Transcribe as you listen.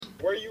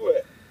Where you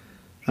at?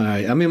 All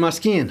right, I'm in my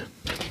skin.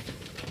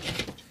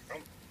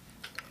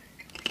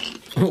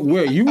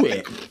 Where you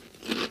at?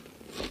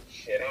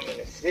 Shit, I'm in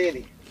the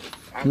city.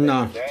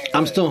 Nah,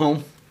 I'm still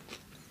home.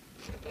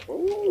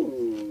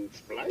 Ooh,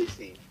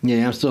 spicy.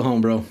 Yeah, I'm still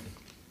home, bro.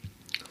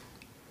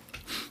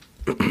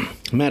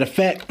 Matter of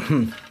fact,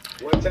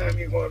 What time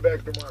you going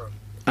back tomorrow?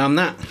 I'm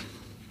not.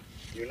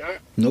 You not?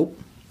 Nope.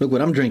 Look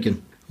what I'm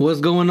drinking.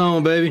 What's going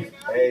on, baby?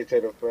 Hey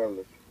to the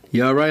fellas.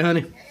 You all right,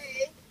 honey?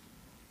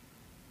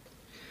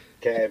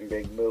 Cat and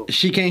Big Milk.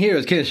 She can't hear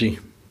us, can she?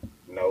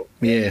 Nope.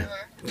 Yeah.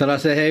 Tell her I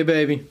said, hey,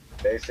 baby.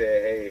 They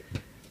said, hey.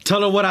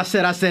 Tell her what I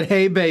said. I said,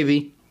 hey,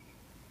 baby.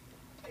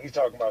 He's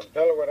talking about,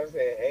 tell her what I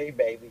said. Hey,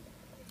 baby.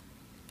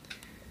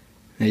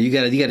 And you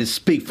gotta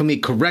speak for me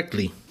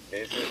correctly.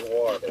 This is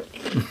water.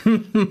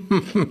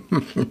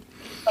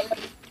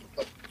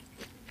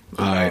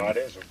 All right. Oh,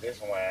 this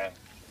wine.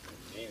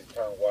 Jesus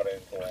turned water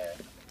into wine.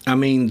 I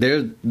mean,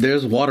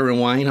 there's water and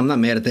wine. I'm not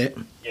mad at that.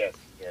 Yes,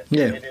 yes.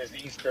 Yeah. It is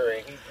Easter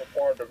and he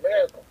performed a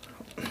miracle.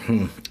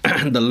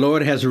 The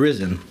Lord has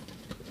risen.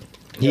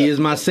 He is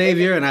my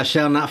Savior, and I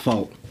shall not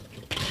fault.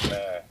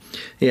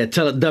 Yeah,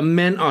 tell her the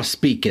men are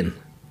speaking.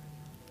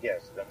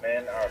 Yes, the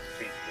men are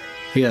speaking.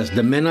 Yes,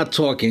 the men are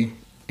talking,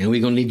 and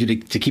we're gonna need you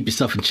to keep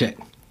yourself in check.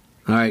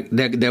 All right,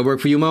 that work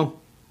for you, Mo?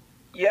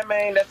 Yeah,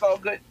 man, that's all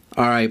good.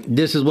 All right,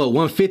 this is what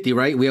 150,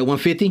 right? We at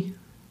 150.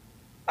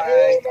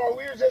 No,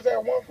 we were just at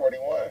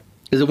 141.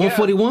 Is it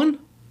 141?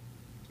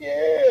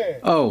 Yeah.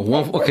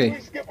 Oh, okay. We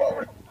skip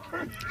over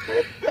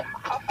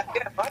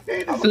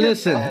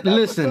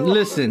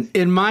Listen.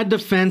 In my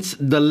defense,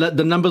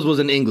 the numbers was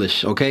in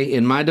English. Okay,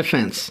 in my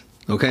defense.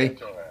 Okay.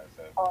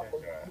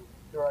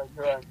 You're right.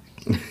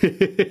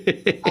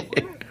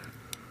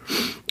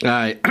 All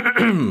right.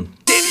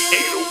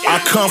 I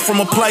come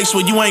from a place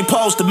where you ain't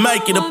supposed to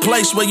make it. A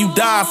place where you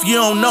die if you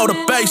don't know the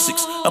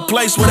basics. A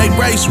place where they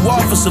race you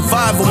off for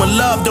survival when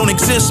love don't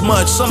exist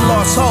much. Some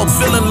lost hope,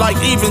 feeling like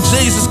even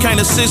Jesus can't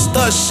assist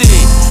us. Shit.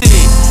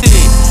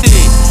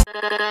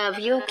 Love,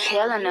 you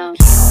killing them.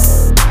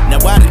 Now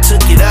I done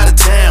took it out of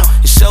town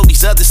and showed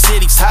these other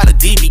cities how the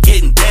D be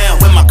getting down.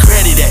 Where my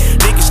credit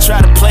at? Niggas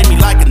try to play me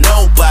like a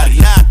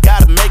nobody. Now I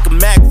gotta make them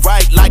act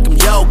right like I'm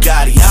Yo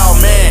Gotti. Oh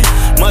man,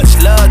 much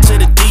love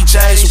to the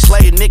DJs who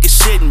play a nigga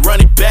shit and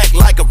run it back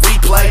like a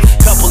replay.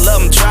 Couple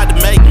of them tried to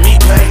make me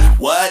pay.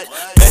 What?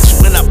 Bet you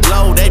when I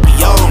blow, they be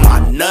all on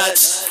my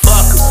nuts.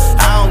 Fuck 'em,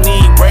 I don't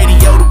need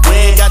radio to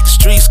win. Got the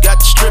streets,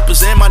 got the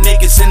strippers, and my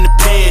niggas in the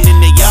pen.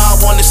 And they all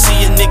wanna see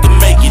a nigga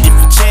make it. If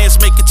a chance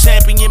make a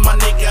champion, my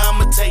nigga,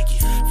 I'ma take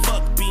it.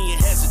 Fuck being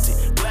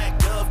hesitant. Black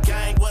Dove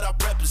Gang, what I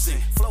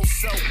represent. Flow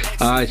so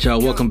excellent. All right, y'all.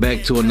 Welcome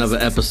back to another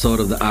episode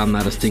of the I'm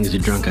Not as Things You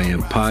Drunk I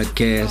Am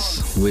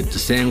podcast with the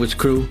Sandwich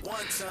Crew.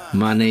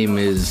 My name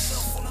is.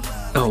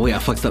 Oh wait, I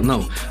fucked up.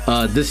 No,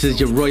 this is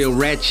your Royal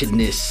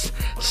Ratchetness,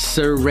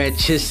 Sir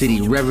Ratchicity,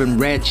 Reverend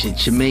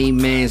Ratchet, your main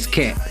man's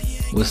cat.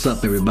 What's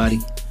up, everybody?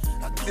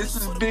 This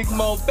is Big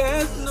Mo,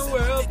 best in the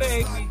world,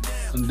 baby.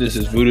 This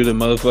is Voodoo the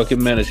motherfucking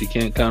menace. You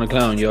can't count a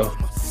clown, y'all.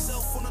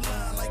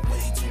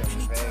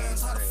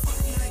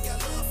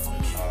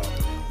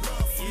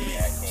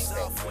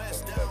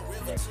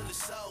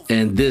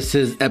 And this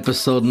is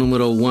episode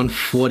numero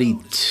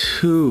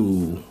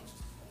 142.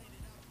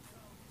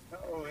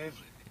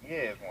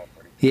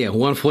 Yeah,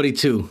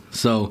 142.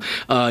 So,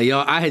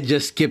 y'all, I had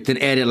just skipped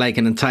and added like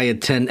an entire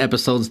 10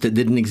 episodes that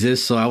didn't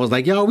exist. So I was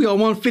like, yo, we on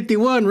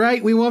 151,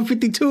 right? We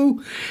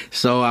 152.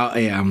 So,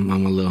 I'm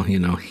a little,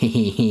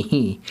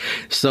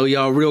 So,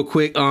 y'all, real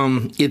quick,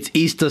 it's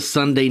Easter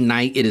Sunday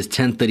night. It is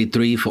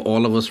 10:33 for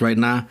all of us right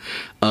now.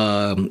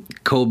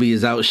 Kobe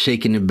is out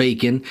shaking and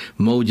baking.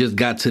 Mo just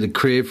got to the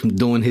crib from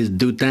doing his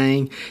do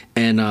thing.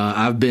 And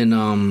I've been...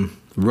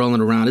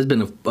 rolling around. It's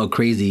been a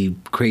crazy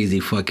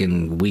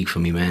fucking week for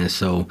me, man.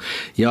 So,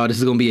 y'all, this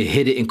is gonna be a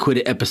hit it and quit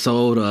it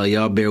episode.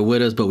 Y'all bear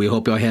with us, but we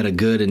hope y'all had a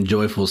good and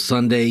joyful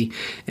Sunday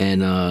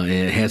and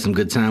had some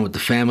good time with the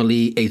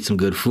family, ate some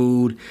good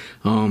food.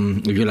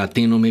 If you're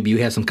Latino, maybe you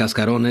had some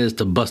cascarones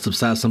to bust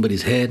upside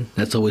somebody's head.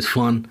 That's always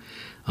fun.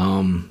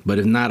 But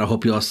if not, I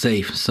hope y'all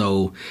safe.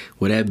 So,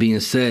 with that being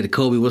said,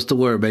 Kobe, what's the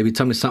word, baby?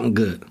 Tell me something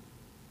good.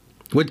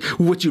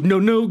 What you know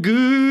no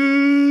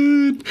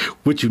good?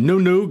 What you know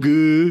no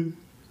good?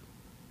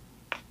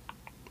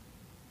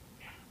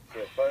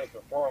 First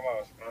and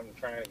foremost, I'm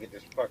trying to get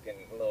this fucking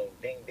little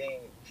ding ding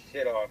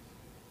shit off.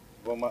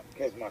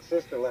 Because my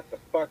sister left the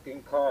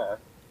fucking car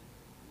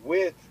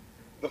with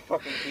the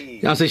fucking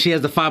keys. I'll say she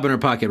has the fob in her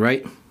pocket,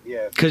 right?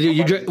 Yes. Because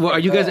are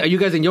you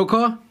guys in your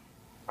car?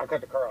 I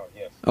cut the car off,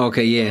 yes.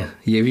 Okay, yeah.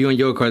 If you're in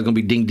your car, it's gonna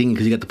be ding ding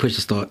because you got the push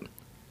to start.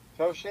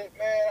 So shit,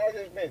 man, I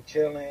just been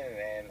chilling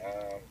and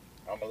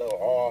I'm a little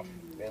off.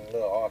 Been a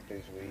little off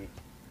this week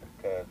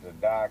because the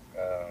doc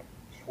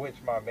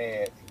switched my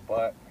meds,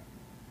 but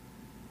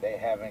they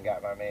haven't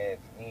got my meds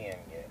in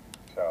yet.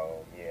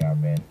 So, yeah,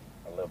 I've been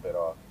a little bit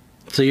off.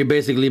 So you're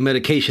basically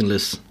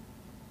medicationless?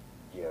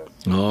 Yes.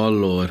 Oh,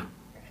 Lord.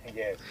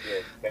 yes.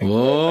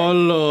 Oh,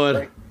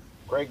 Lord.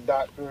 Great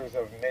doctors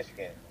of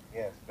Michigan.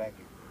 Yes, thank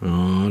you.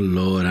 Oh,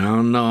 Lord. I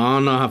don't know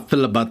how I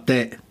feel about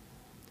that.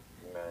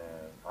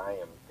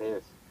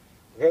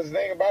 Because the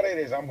thing about it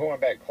is I'm going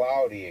back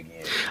cloudy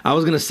again. I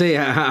was gonna say,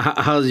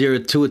 how's your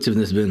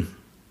intuitiveness been?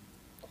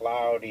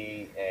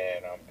 Cloudy,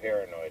 and I'm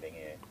paranoid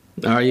again.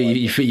 Are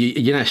you?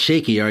 You're not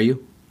shaky, are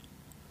you?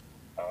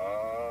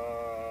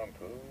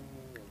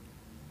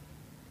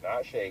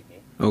 Not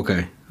shaky.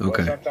 Okay.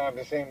 But sometimes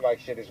it seems like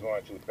shit is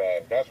going too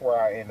fast. That's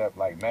where I end up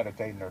like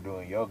meditating or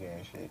doing yoga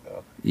and shit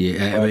though.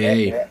 Yeah, I mean,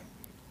 hey.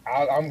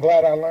 I'm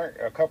glad I learned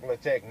a couple of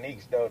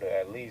techniques though to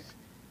at least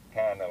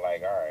kind of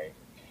like, all right.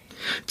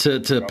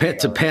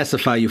 To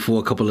pacify you for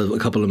a couple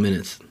of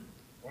minutes.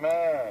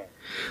 Man.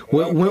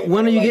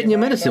 When are you getting your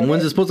medicine?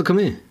 When's it supposed to come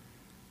in?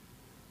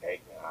 Hey,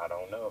 I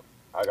don't know.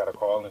 I gotta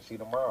call and see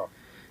tomorrow.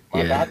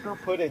 My doctor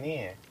put it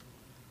in.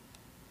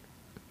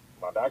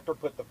 My doctor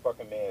put the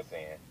fucking meds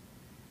in,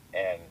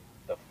 and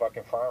the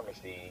fucking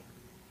pharmacy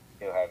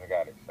still hasn't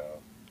got it. So.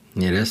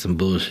 Yeah, that's some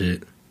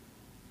bullshit.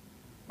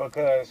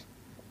 Because,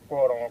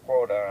 quote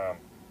unquote,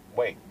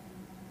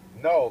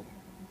 no,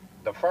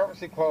 the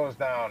pharmacy closed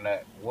down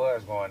that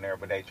was going there,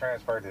 but they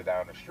transferred it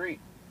down the street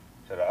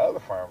to the other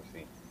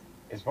pharmacy.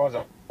 It's supposed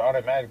to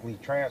automatically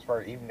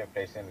transfer even if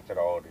they send it to the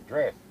old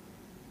address.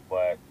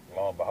 But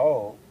lo and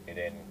behold, it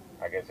didn't.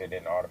 I guess it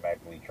didn't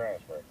automatically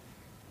transfer.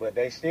 But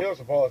they still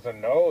supposed to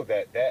know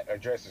that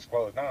address is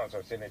closed down,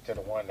 so send it to the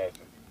one that's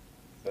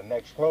the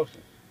next closest.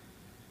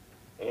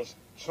 As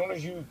soon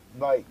as you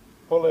like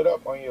pull it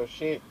up on your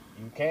shit,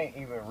 you can't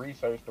even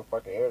research the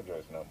fucking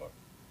address no more.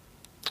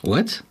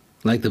 What?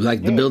 Like the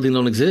building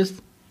don't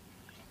exist?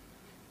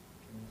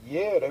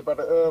 Yeah, they about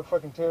to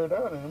fucking tear it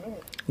down in a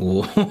minute.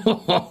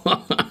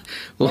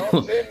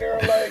 I'm sitting there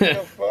like,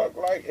 the fuck,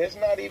 like it's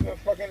not even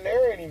fucking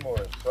there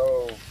anymore.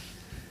 So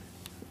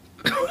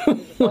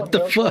what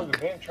the fuck?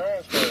 Been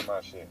transferred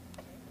my shit.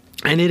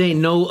 And it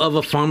ain't no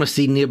other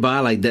pharmacy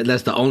nearby like that.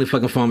 That's the only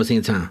fucking pharmacy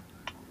in town.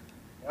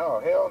 Oh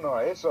hell no!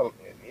 That's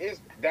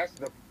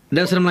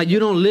what I'm like. You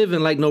don't live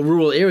in like no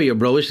rural area,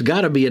 bro. It's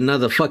got to be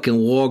another fucking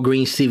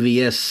Walgreens,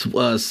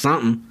 CVS,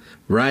 something,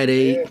 Rite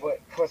Aid. Yeah,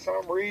 but for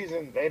some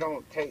reason they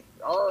don't take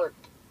our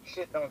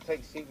shit. Don't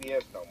take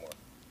CVS no more.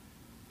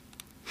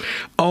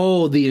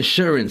 Oh, the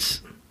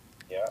insurance.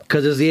 Yeah.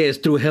 Cause it's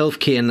through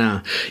healthcare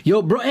now.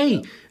 Yo, bro.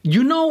 Hey,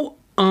 you know,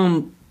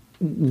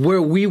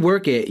 where we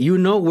work at, you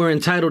know, we're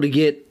entitled to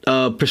get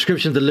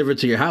prescriptions delivered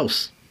to your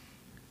house.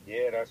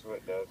 Yeah, that's what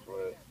I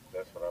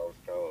was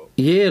told.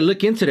 Yeah,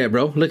 look into that,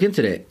 bro. Look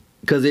into that.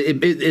 Because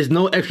it's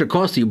no extra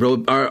cost to you,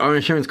 bro. Our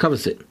insurance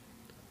covers it.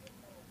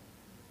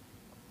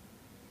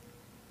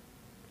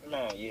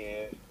 Man,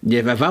 yeah.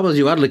 Yeah, if I was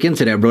you, I'd look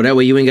into that, bro. That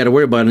way you ain't got to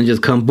worry about it and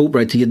just come boop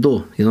right to your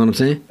door. You know what I'm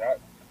saying?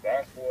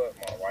 That's what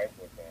my wife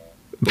was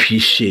saying.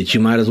 Shit,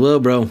 you might as well,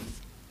 bro.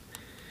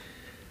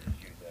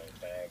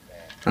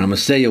 I'm going to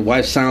say your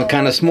wife sound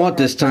kind of smart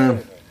this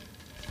time.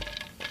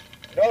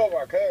 No,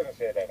 my cousin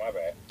said that. My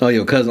bad. Oh,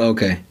 your cousin?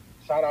 Okay.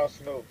 Shout out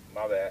Snoop.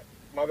 My bad.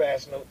 My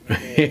bad, Snoop.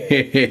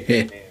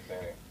 He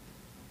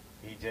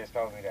just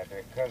told me that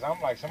today. Because I'm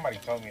like, somebody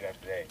told me that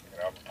today.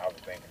 And I was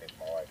thinking it's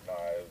my wife. No,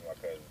 it was my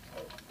cousin.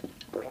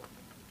 Snoop.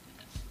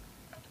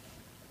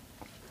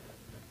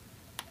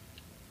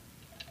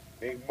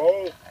 Big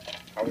Mo.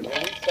 I was in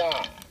East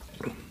Side.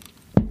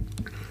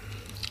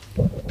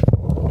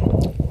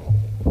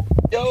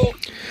 Yo,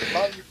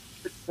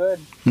 good.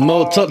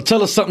 Mo,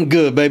 tell us something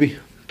good, baby.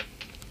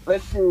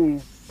 Let's see.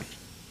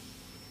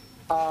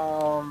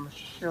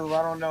 Shoot,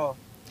 I don't know.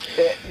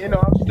 You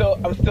know,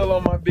 I'm still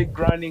on my big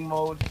grinding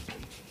mode.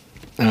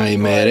 I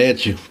ain't mad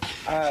at you.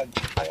 I'm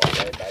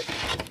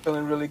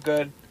feeling really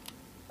good.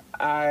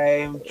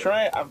 I was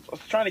trying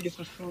to get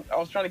some sleep. I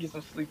was trying to get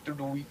some sleep through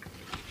the week.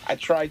 I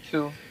tried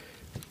to.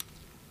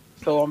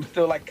 So I'm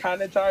still like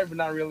kind of tired, but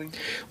not really.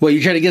 Well,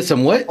 you trying to get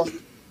some what?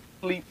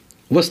 Sleep.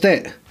 What's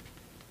that?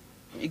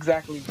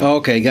 Exactly. Oh,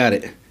 okay, got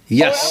it.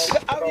 Yes.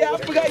 I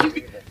forgot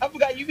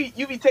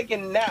you be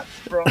taking naps,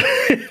 bro.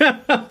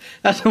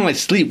 That's how I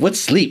sleep. What's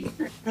sleep?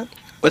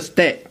 What's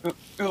that?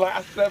 Dude, like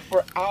I slept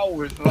for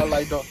hours, and I'm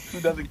like, no,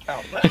 2 doesn't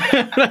count.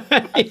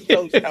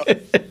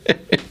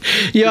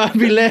 Yo, I'd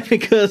be laughing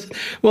because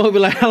Mo would be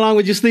like, how long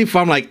would you sleep for?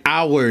 I'm like,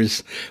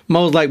 hours.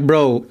 Mo's like,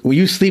 bro,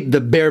 you sleep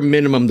the bare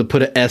minimum to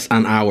put an S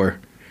on hour.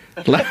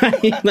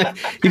 like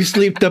you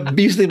sleep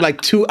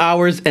like 2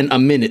 hours and a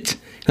minute.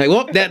 Like,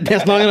 well,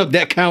 that's long enough.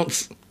 That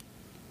counts.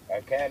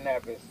 A cat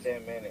nap is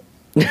 10 minutes.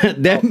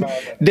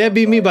 That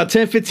beat me about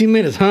 10, 15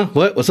 minutes, huh?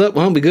 What's up,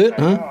 huh? We good,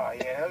 huh? Oh,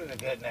 yeah, that was a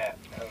good nap.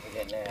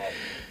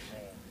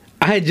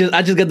 I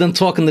just got done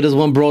talking to this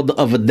one bro the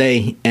other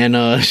day,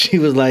 and she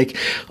was like,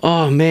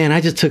 "Oh man,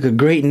 I just took a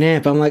great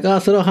nap." I'm like, "Oh,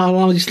 so how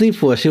long did you sleep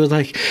for?" She was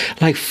like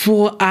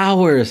 4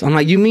 hours. I'm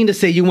like, "You mean to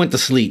say you went to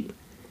sleep?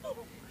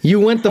 You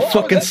went to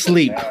fucking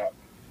sleep?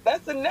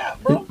 That's a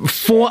nap, bro.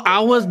 4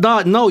 hours,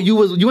 dog? No, you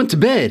went to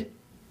bed.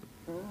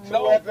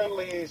 No, at the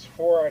least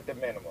 4 at the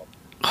minimum.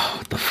 Oh,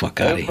 get the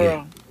fuck out of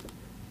here.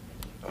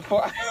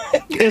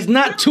 It's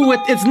not two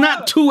at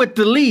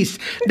the least.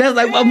 That's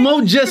like what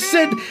Mo just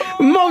said.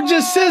 Mo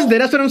just says that.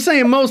 That's what I'm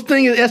saying. Most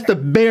thing is that's the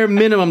bare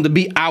minimum to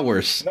be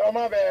hours. No,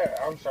 my bad.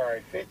 I'm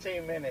sorry.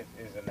 15 minutes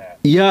is a nap.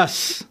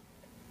 Yes.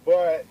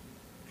 But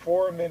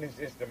 4 minutes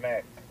is the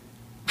max.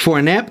 For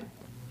a nap?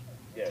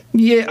 Yes.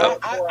 Yeah.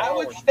 I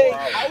would say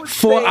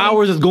 4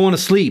 hours is going to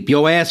sleep.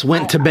 Your ass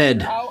went to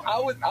bed.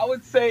 I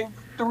would say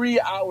 3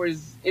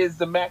 hours is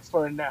the max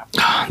for a nap.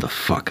 The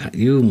fuck,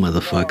 you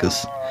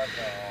motherfuckers.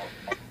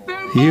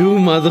 No. You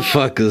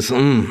motherfuckers.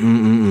 I'll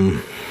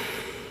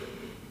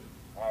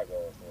go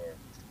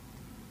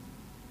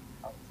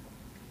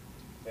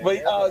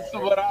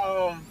for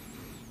it.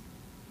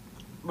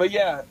 But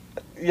yeah,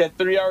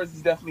 3 hours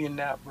is definitely a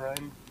nap, bro.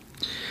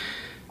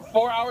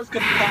 4 hours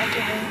could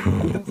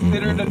possibly be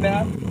considered a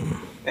nap.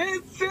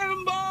 It's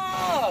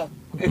Simba.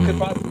 It could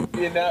possibly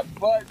be a nap,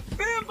 but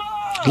Simba.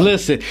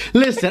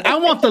 Listen. I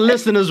want the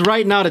listeners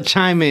right now to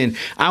chime in.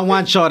 I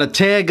want y'all to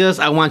tag us.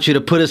 I want you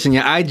to put us in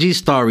your IG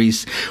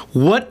stories.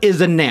 What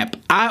is a nap?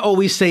 I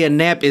always say a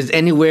nap is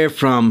anywhere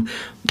from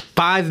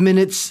 5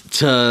 minutes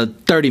to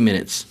 30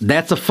 minutes.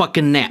 That's a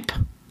fucking nap.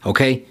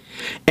 Okay?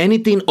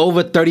 Anything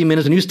over 30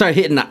 minutes, when you start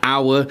hitting an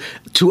hour,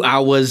 2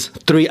 hours,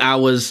 3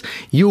 hours,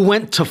 you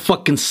went to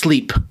fucking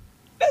sleep.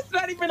 That's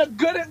not even a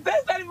good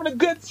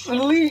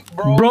sleep,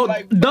 bro. Bro,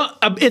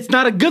 it's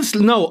not a good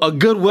sleep. No, a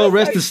good,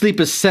 well-rested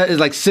sleep is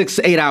like 6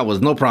 to 8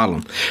 hours, no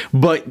problem.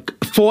 But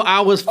 4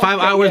 hours, 5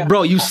 hours, yeah.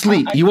 Bro, you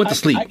sleep. You went to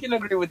sleep. I can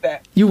agree with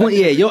that.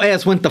 Your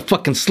ass went to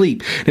fucking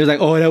sleep. It was like,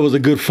 oh, that was a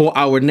good 4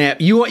 hour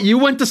nap. You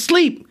went to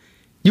sleep.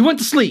 You went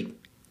to sleep.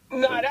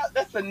 No,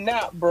 that's a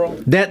nap,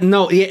 bro.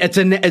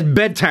 It's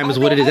bedtime is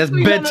what it is. That's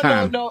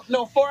bedtime.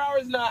 No, 4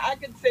 hours. No, I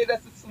can say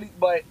that's a sleep,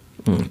 but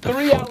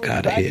 3 hours.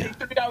 I think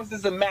 3 hours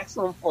is a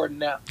maximum for a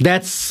nap.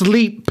 That's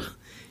sleep.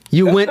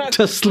 You went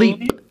to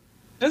sleep.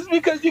 Just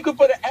because you could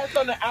put an S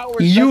on the hours.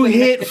 You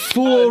hit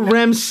full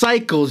REM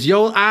cycles.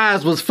 Your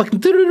eyes was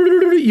fucking.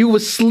 You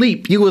was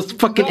sleep. You was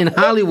fucking in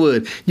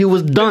Hollywood. You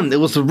was done. It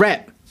was a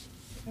wrap.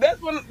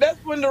 That's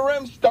when the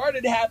REM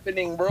started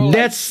happening, bro.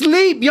 That's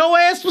sleep. Your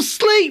ass was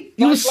sleep.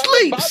 You was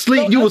sleep.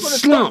 You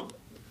was slump.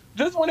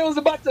 Just when it was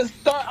about to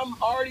start, I'm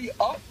already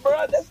up,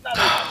 bro. That's not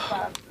enough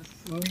time to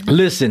sleep.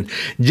 Listen,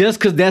 just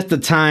because that's the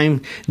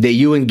time that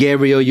you and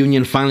Gabrielle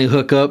Union finally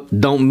hook up,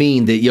 don't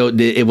mean that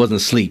it wasn't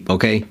sleep,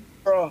 okay?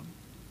 Bro,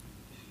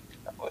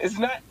 it's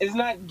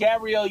not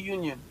Gabrielle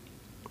Union.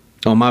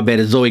 Oh, my bad.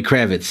 It's Zoe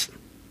Kravitz.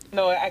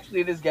 No,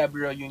 actually, it is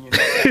Gabrielle Union.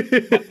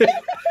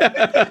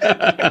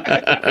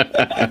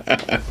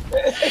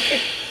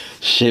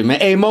 Shit,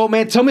 man. Hey, Mo,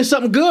 man, tell me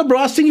something good, bro.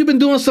 I seen you been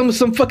doing some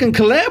fucking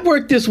collab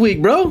work this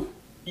week, bro.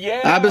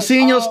 Yeah. I've been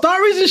seeing your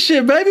stories and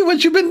shit, baby.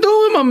 What you been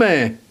doing, my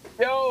man?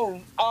 Yo,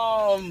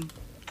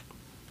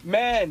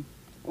 man,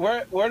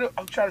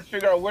 I'm trying to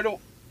figure out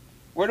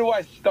where do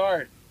I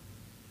start?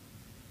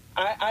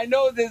 I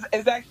know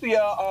there's actually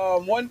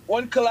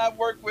one collab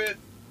work with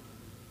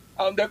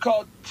they're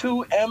called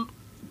two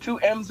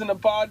M's in a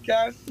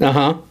podcast.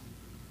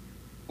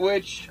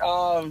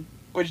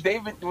 Which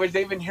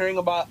they've been hearing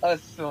about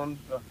us. So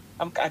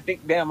I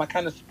think I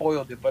kind of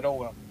spoiled it, but oh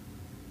well.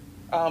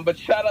 But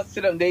shout out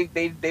to them.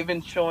 They've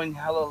been showing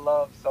hella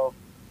love. So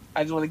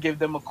I just want to give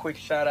them a quick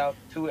shout out.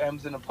 2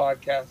 M's in a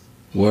podcast.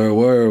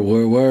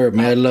 Word.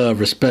 Mad love,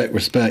 respect.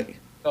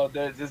 So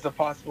there's a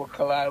possible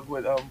collab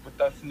with us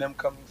and them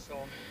coming soon.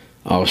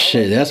 Oh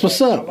shit, that's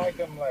what's up. I like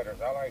them letters.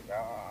 I like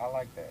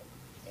that.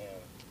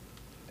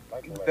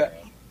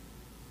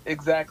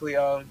 Exactly.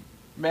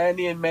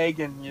 Manny and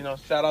Megan,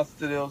 shout outs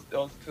to those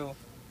two.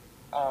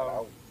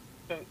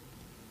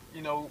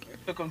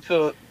 Took them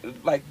to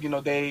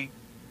they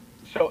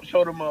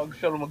showed them a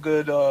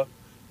good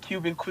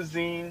Cuban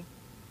cuisine.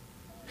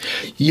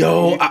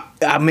 Yo,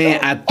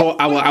 I thought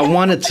I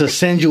wanted to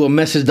send you a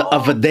message the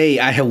other day.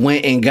 I had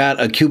went and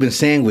got a Cuban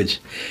sandwich,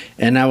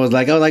 and I was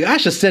like, I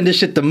should send this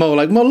shit to Mo.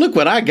 Like, Mo, look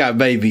what I got,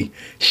 baby.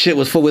 Shit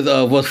was full with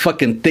was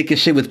fucking thick as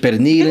shit with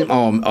pernil.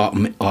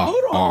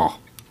 Hold on.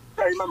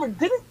 I remember.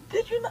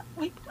 Did you not?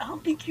 Wait, I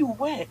don't think you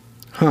went.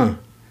 Huh?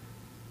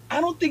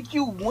 I don't think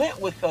you went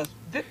with us.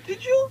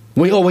 Did you?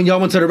 When y'all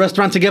went to the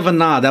restaurant together?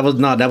 Nah, that was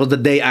the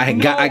day I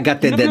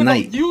got there that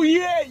night.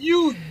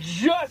 You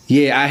just.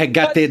 Yeah, I had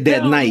got there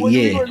that night. When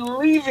yeah. We were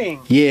leaving.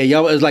 Yeah,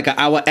 y'all, it was like an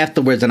hour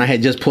afterwards, and I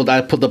had just pulled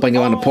up on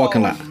y'all in the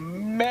parking lot.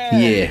 Man.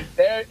 Yeah.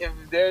 If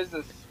there's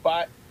a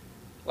spot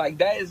like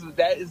that is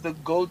the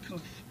go-to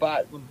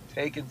spot when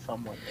taking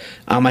someone.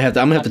 I'm gonna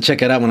have to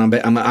check it out when I'm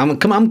back.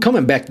 I'm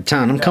coming back to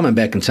town. I'm coming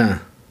back in town.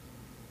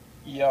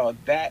 Yo,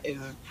 that is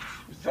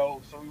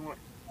so we went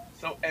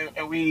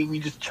and we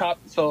just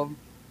chopped so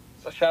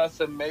shout out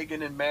to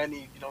Megan and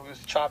Manny, we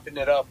was chopping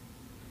it up.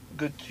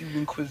 Good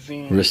Cuban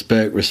cuisine.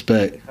 Respect.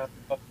 Shout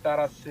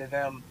out to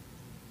them.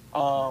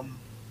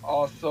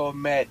 Also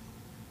met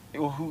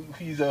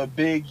he's a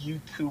big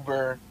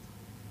YouTuber,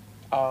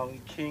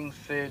 King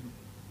Sid.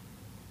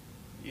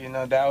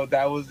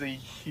 That was a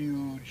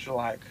huge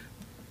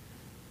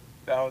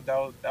that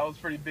was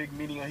pretty big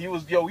meeting. We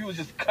was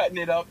just cutting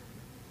it up.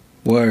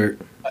 Word.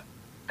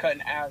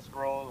 Cutting ass,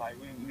 bro. Like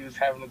we was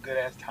having a good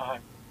ass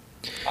time.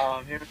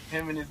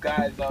 Him and his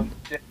guys,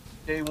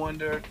 Jay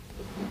Wonder,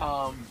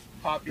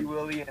 Poppy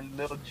Willie, and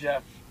Lil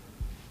Jeff.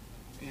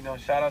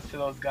 Shout out to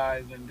those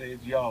guys, and he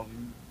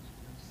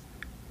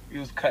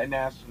was cutting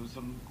ass with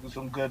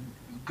some good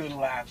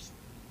laughs.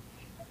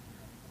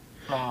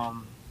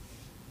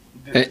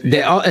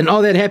 And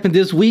all that happened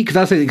this week because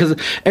I said because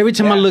every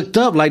time I looked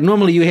up, like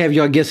normally you have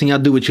y'all guessing y'all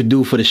do what you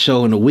do for the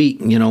show in a week,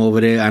 you know, over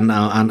there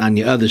on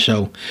your other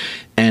show,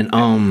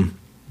 and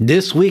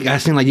this week I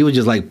seemed like you were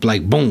just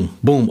like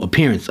boom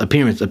appearance.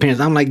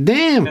 I'm like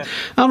damn,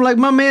 I'm like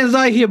my man's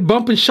out here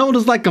bumping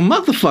shoulders like a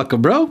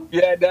motherfucker, bro.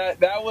 Yeah,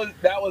 that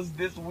was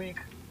this week,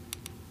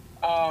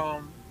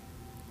 and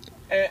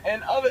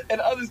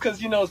others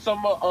because you know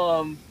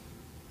some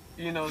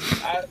you know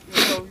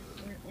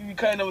you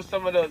kind of know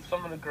some of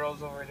the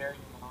girls over there,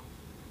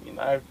 you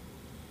know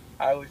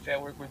I always say I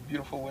work with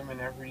beautiful women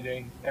every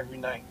day, every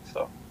night,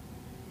 so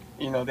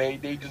you know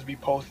they just be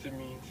posting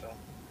me, so.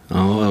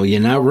 Oh, you're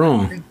not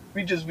wrong.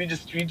 We just be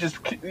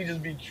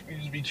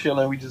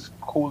chilling, we just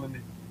cooling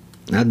it.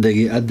 I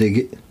dig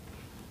it.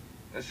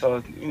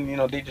 So you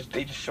know they just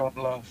showing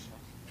love.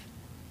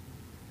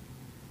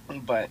 So.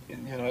 But you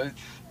know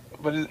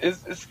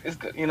it's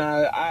good. You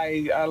know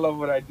I love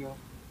what I do.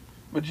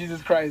 But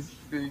Jesus Christ,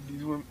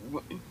 these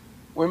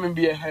women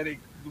be a headache.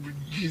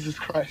 Jesus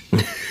Christ.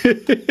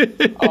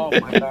 Oh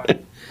my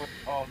God.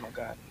 Oh my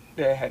God.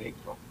 They're a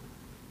headache, bro.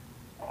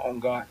 Oh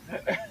God.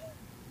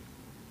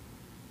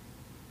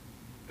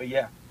 But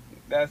yeah,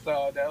 that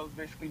was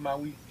basically my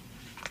week.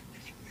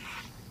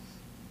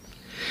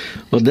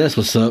 Well, that's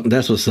what's up.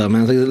 That's what's up,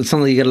 man. It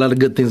sounds like you got a lot of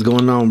good things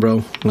going on,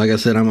 bro. Like I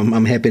said,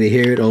 I'm happy to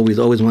hear it. Always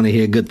want to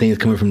hear good things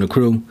coming from the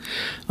crew.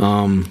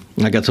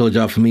 Like I told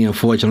y'all, for me,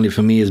 unfortunately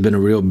for me, it's been a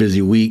real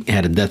busy week. I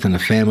had a death in the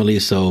family,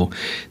 so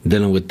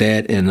dealing with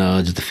that and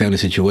just the family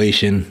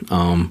situation.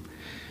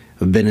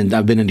 I've been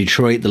in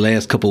Detroit the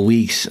last couple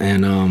weeks,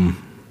 and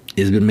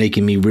it's been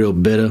making me real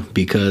bitter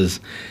because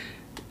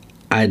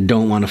I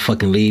don't want to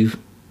fucking leave,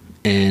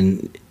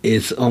 and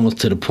it's almost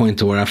to the point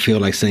to where I feel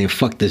like saying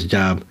fuck this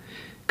job.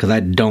 Because I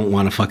don't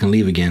want to fucking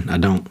leave again. I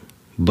don't.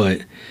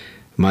 But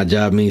my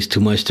job means too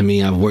much to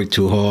me. I've worked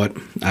too hard.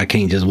 I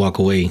can't just walk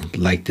away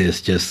like this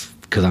just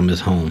because I'm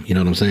just home. You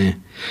know what I'm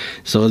saying?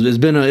 So it's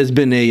been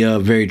a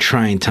very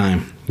trying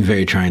time.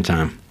 Very trying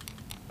time.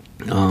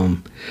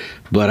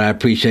 But I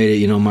appreciate it.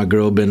 You know, my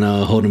girl been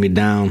holding me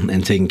down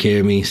and taking care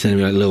of me, sending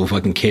me like little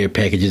fucking care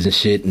packages and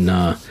shit, and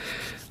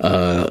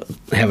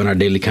having our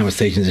daily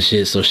conversations and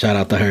shit. So shout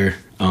out to her.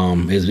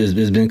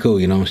 It's been cool.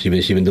 You know, she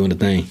been doing the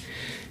thing,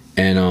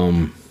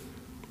 and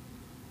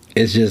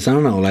it's just, I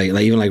don't know, like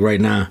even like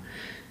right now,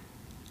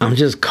 I'm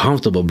just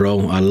comfortable,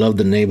 bro. I love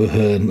the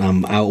neighborhood.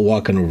 I'm out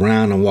walking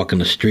around. I'm walking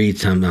the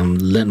streets. I'm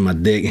letting my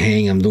dick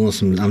hang. I'm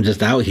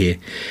just out here,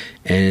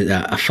 and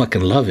I fucking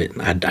love it.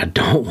 I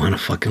don't want to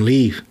fucking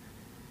leave.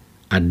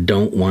 I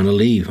don't want to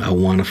leave. I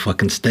want to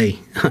fucking stay.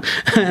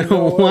 I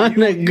don't want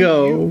to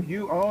go.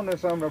 You own to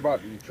something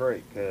about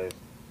Detroit, because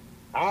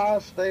I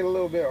stayed a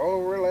little bit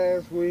over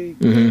last week,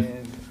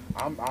 and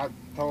I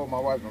told my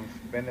wife I'm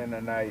spending the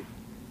night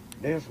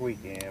this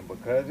weekend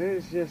because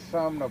it's just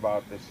something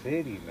about the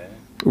city, man.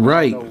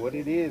 Right. I don't know what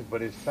it is,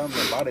 but it's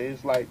something about it.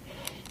 It's like,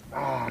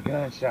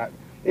 gunshot.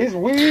 It's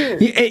weird.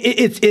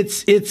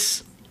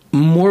 It's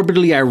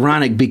morbidly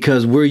ironic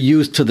because we're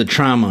used to the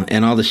trauma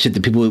and all the shit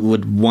that people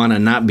would want to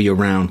not be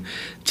around.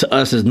 To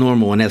us is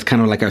normal, and that's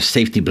kind of like our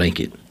safety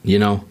blanket, you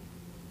know?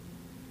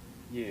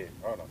 Yeah,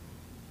 hold on.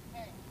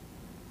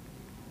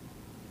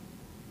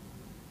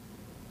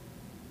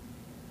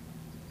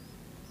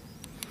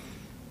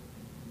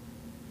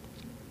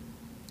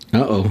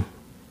 Uh-oh.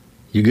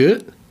 You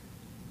good?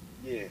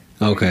 Yeah.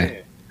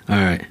 Okay. Yeah.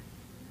 All right.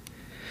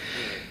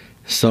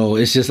 So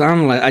it's just, I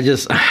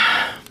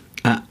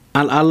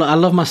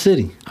love my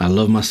city. I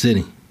love my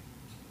city.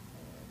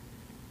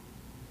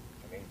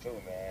 Me too,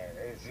 man.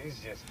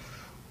 It's just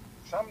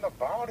something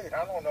about it.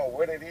 I don't know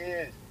what it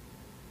is.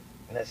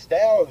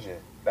 Nostalgia.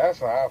 That's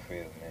how I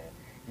feel, man.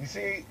 You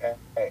see,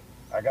 hey,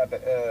 I got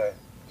the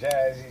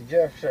Jazzy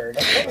Jeff shirt.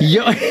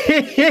 Yo,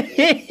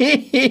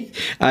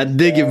 I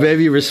dig it,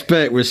 baby.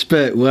 Respect.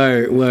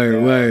 Word.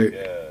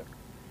 Yeah.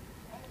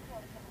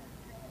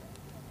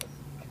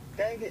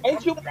 Dang it.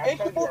 Ain't you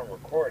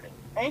recording?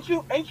 Ain't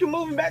you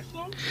moving back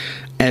soon?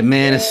 Hey,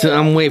 man,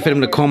 I'm waiting for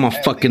them to call my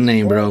fucking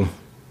name, bro.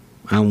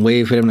 I'm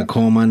waiting for them to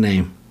call my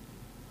name.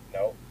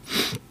 Nope.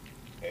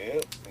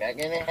 Not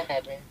gonna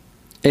happen.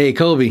 Hey,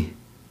 Kobe.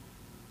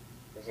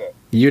 What's up?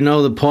 You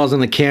know the pause on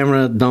the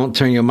camera. Don't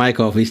turn your mic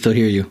off. We still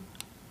hear you.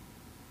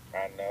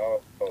 I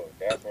know.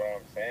 That's what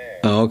I'm saying.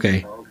 Oh,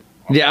 okay.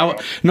 Yeah,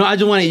 I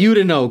just wanted you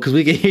to know because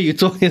we can hear you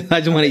talking. I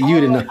just wanted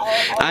you to know.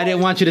 I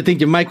didn't want you to think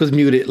your mic was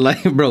muted.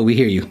 Like, bro, we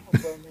hear you.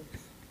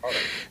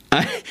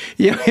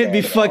 It'd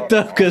be fucked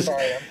up because. I'm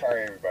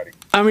sorry, everybody.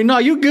 I mean, no,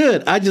 you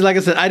good. I just, like I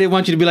said, I didn't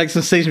want you to be like,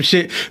 say some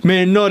shit.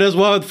 Man, no, that's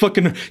why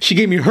she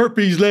gave me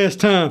herpes last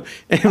time.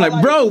 And I'm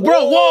like, bro,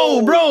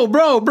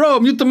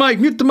 mute the mic.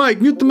 Like,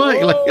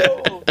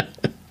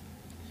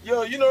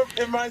 yo, you know, it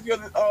reminds me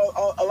of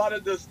a lot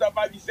of the stuff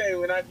I be saying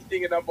when I be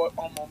thinking about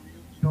on mute.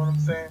 You know what I'm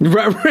saying?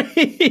 Right.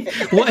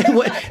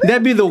 what,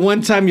 that'd be the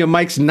one time your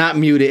mic's not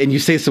muted and you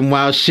say some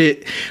wild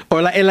shit.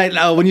 Or like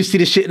when you see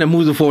the shit in the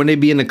movies before, when they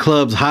be in the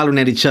clubs hollering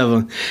at each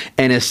other,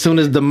 and as soon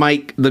as the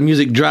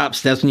music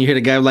drops, that's when you hear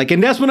the guy like,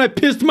 and that's when I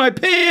pissed my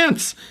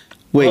pants.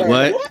 Wait,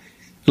 Right. what?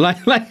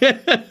 Like. And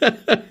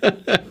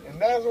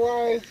that's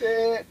why I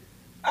said,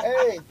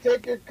 hey,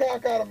 take your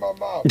cock out of my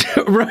mouth.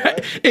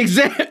 Right.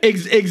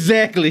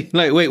 Exactly.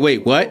 Like,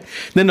 wait, what?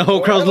 Then the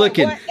whole crowd's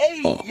looking. What?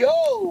 Hey,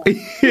 yo.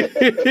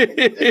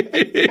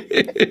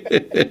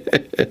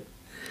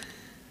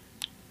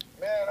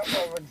 Man, I'm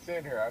not gonna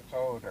sit here. I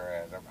told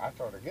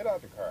her, get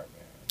out the car,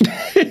 man.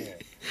 God, man.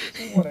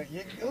 She wanna,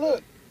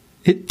 look,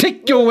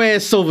 Take your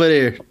ass over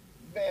there.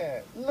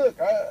 man, look,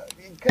 your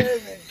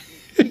cousin,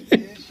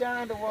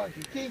 Shonda wants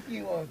you,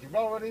 Kiki wants you,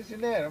 blah, blah, this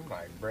and that. I'm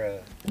like, bruh.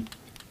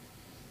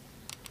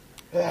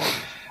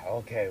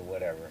 Okay,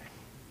 whatever.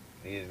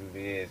 It is what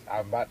it is.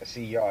 I'm about to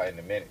see y'all in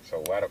a minute,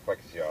 so why the fuck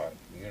is y'all?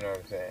 You know what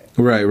I'm saying?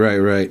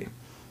 Right.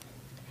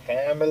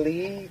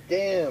 Family,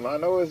 damn, I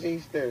know it's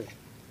Easter.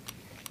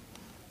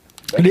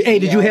 Hey,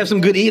 did you have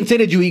some good eating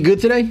today? Did you eat good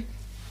today?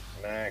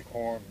 Man,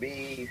 corned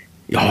beef,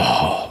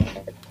 Oh,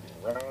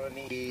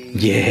 macaroni,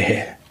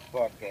 yeah.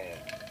 fucking,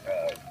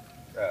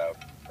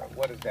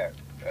 what is that?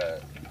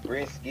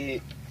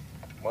 Brisket,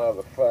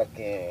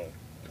 motherfucking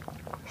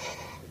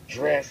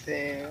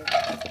dressing,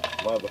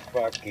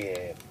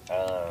 motherfucking,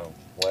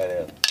 what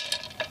else?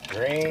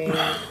 Greens.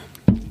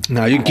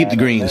 No, you can keep the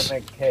greens.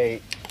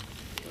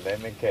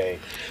 Lemon cake.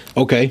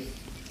 Okay.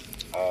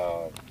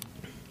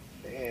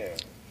 Damn.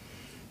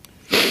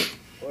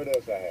 What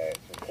else I had?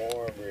 Some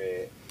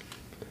cornbread.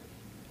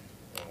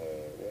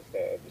 What's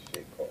that other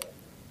shit called?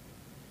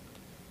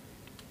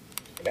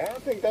 And I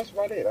don't think that's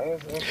about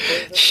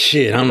it.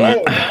 Shit, I'm I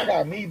not.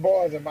 got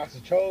meatballs and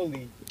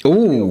mazzacholi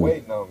Ooh,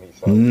 waiting on me.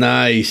 So.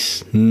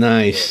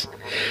 nice.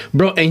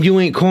 Bro, and you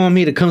ain't calling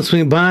me to come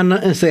swing by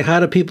nothing, say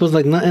hi to people, it's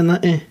like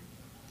nothing?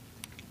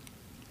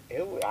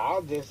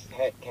 I just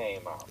had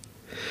came out.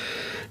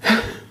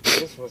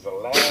 This was a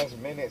last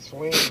minute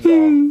swing by.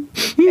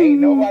 Ain't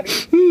nobody.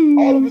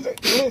 All of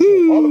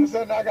a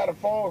sudden I got a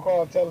phone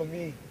call telling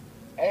me,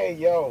 hey,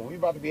 yo, we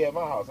about to be at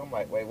my house. I'm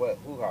like, wait, what?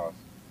 Who house?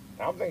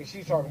 And I'm thinking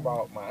she's talking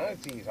about my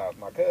auntie's house,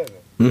 my cousin.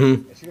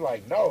 Mm-hmm. And she's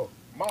like, no,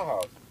 my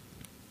house.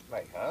 I'm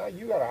like, huh?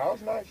 You got a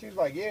house now? She's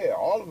like, yeah,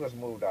 all of us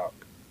moved out.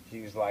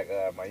 She was like,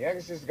 my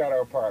youngest sister got her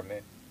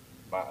apartment.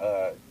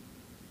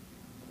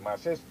 My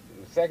sister,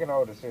 the second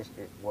older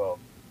sister, well,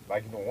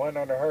 like the one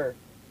under her,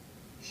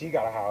 she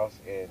got a house,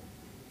 and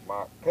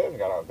my cousin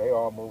got a house. They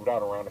all moved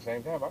out around the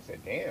same time. I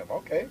said, damn,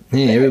 okay.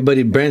 Yeah,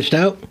 everybody branched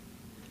out?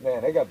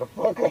 Man, they got the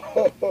fuck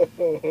up.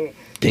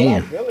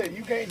 Damn. But I feel it.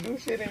 You can't do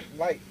shit in,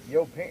 like,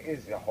 your parents,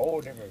 it's a whole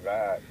different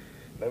vibe.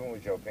 Living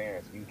with your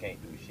parents, you can't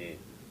do shit.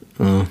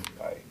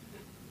 Like,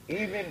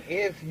 even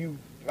if you,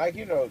 like,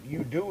 you know,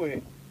 you do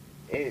it,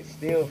 it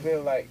still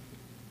feel like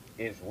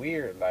it's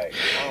weird. Like,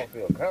 I don't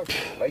feel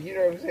comfortable. Like, you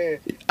know what I'm saying?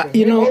 'Cause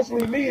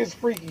mostly me is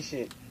freaky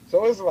shit.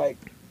 So it's like,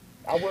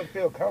 I wouldn't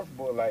feel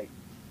comfortable, like,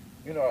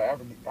 you know,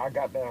 after I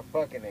got down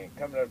fucking and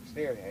coming up the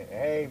stairs and,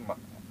 hey,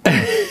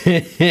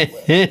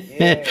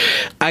 yeah.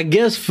 I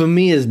guess for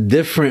me it's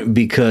different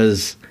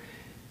because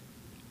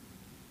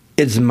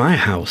it's my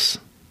house.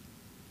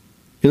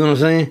 You know what I'm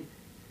saying?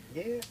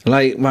 Yeah.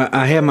 Like,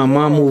 I had my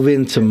mom move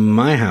into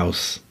my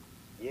house.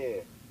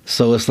 Yeah.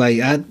 So it's like,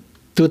 I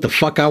do what the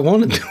fuck I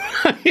want to do.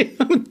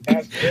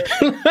 That's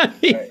different.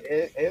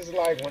 It's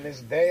like when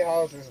it's their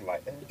house, it's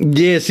like.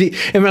 Yeah, see,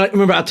 and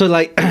remember I told,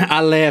 like,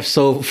 I laughed.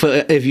 So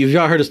if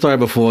y'all heard the story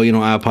before, you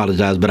know, I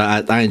apologize, but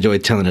I enjoy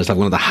telling it. It's like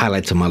one of the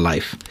highlights of my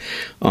life.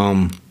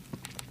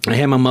 I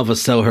had my mother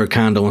sell her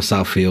condo in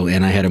Southfield,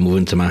 and I had her move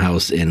into my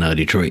house in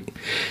Detroit.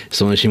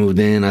 So when she moved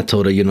in, I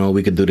told her, you know,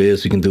 we could do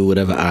this, we can do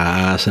whatever.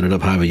 I set it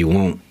up however you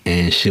want.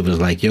 And she was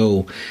like,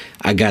 yo,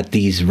 I got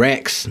these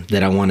racks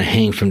that I want to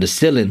hang from the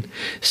ceiling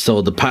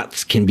so the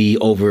pots can be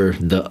over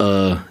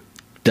the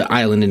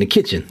island in the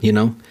kitchen, you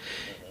know?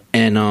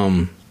 And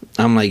I'm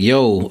like,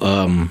 yo,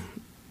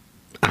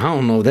 I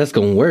don't know if that's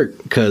going to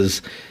work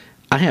because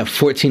I have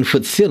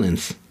 14-foot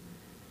ceilings.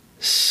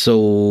 So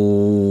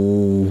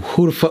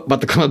who the fuck about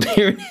to come up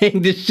there and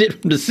hang this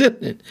shit from the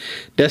ceiling?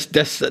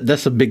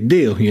 That's a big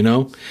deal, you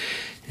know?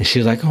 And she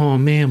was like, oh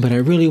man, but I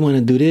really want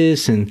to do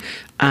this and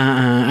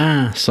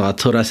So I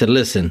told her, I said,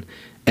 listen,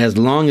 as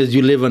long as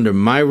you live under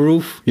my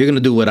roof, you're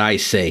gonna do what I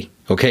say,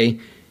 okay?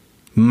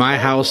 My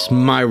house,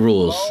 my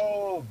rules.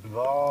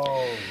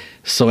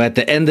 So at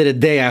the end of the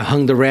day, I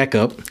hung the rack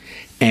up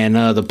and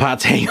the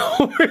pots hang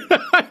over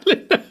the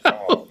island.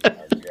 Oh my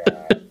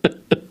God.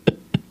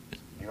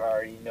 You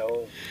already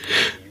know.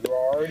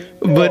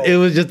 But it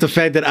was just the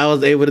fact that I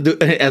was able to do.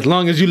 As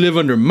long as you live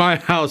under my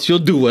house, you'll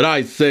do what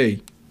I say.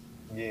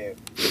 Yeah,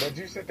 but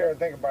you sit there and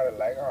think about it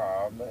like,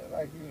 oh man,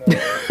 like, you know,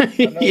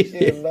 I know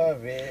she'll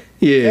love it.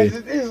 Yeah,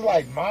 it's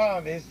like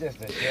mom. It's just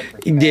a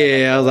different.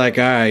 Yeah, I was like,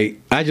 all right.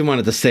 I just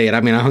wanted to say it.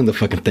 I mean, I hung the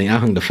fucking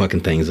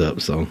things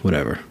up. So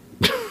whatever.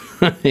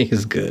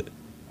 It's good.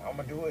 I'm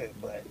gonna do it,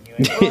 but you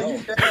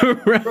ain't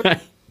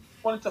Right.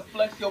 Wanted to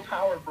flex your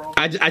power, bro.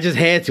 I just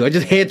had to.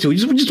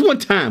 Just one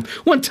time.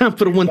 One time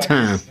for the one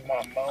time.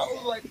 I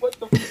was like, what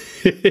the?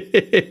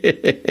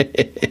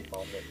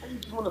 You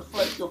just want to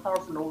flex your power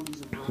for no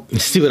reason, bro. You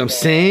see what I'm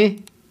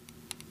saying?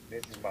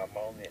 This is my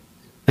moment.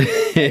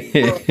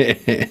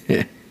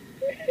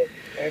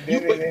 and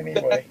did it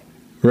anyway.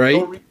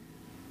 Right?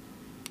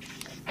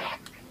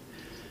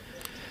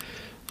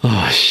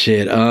 Oh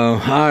shit. All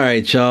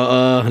right,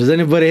 y'all. Does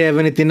anybody have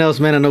anything else,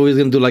 man? I know we was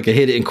gonna do like a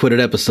hit it and quit it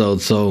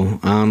episode, so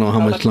I don't know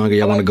how much longer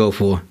y'all want to go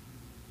for.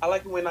 I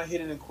like it when I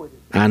hit it and quit it.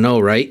 I know,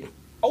 right?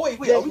 Oh wait,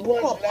 are we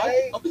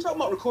talking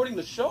about recording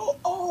the show?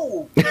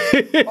 Oh.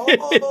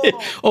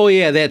 Oh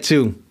yeah, that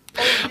too.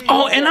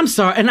 Oh, and I'm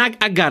sorry, and I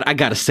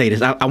gotta say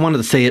this. I wanted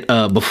to say it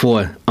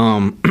before.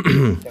 Can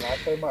I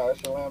say my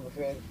Usher line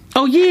before?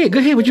 Oh yeah, go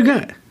ahead. What you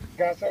got?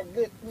 Got so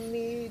good to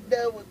me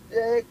that was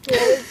that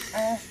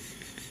I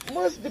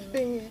must have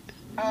been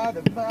out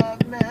of my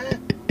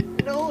mind.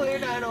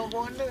 Knowing I don't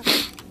wonder,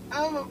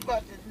 I'm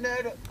about to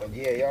nut. But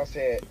yeah, y'all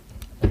said,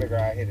 figure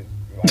I hit it,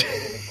 like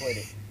hit it and quit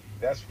it.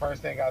 That's the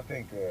first thing I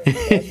think of.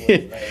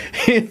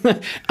 That's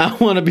what I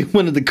want to be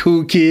one of the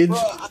cool kids. Bro,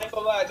 I ain't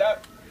gonna lie,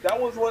 that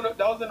was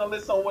in a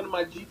list on one of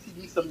my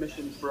GTD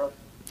submissions, bro.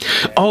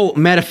 Oh,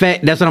 matter of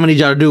fact, that's what I'm gonna need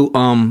y'all to do.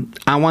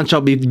 I want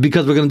y'all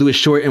because we're gonna do it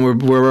short and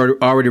we're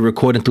already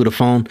recording through the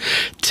phone.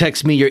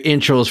 Text me your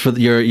intros for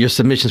your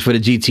submissions for the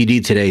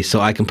GTD today, so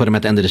I can put them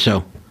at the end of the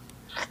show.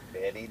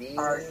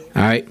 All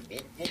right.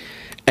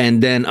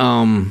 And then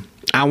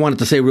I wanted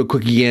to say real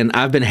quick again,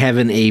 I've been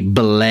having a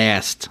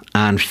blast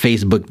on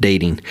Facebook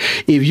dating.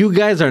 If you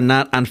guys are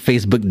not on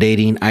Facebook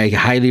dating, I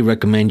highly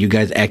recommend you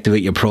guys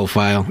activate your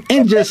profile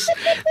and just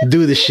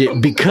do the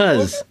shit,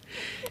 because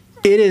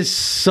it is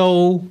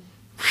so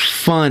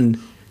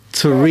fun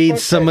to read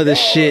some of the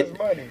shit.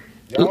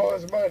 Y'all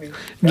is money.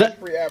 That's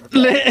free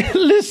advertising.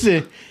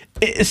 Listen,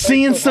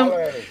 seeing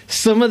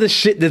some of the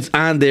shit that's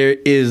on there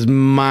is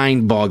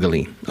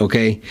mind-boggling,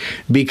 okay?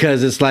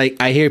 Because it's like,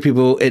 I hear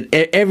people,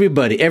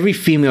 every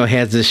female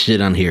has this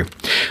shit on here.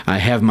 I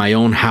have my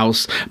own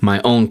house, my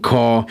own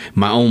car,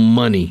 my own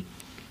money.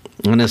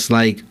 And it's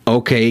like,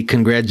 okay,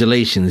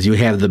 congratulations. You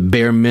have the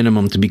bare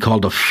minimum to be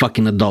called a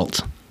fucking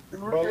adult.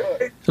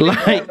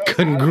 Like,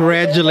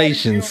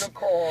 congratulations.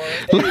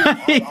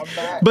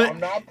 I'm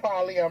not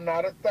poly. I'm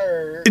not a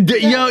third.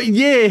 Yo,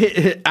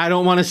 yeah. I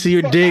don't want to see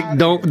your dick.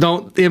 Don't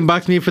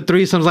inbox me for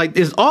threesomes. Like,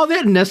 is all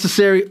that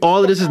necessary?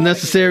 All of this is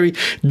necessary.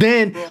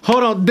 Then,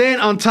 hold on. Then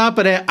on top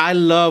of that, I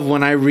love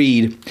when I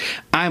read,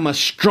 I'm a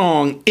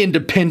strong,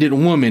 independent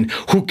woman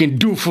who can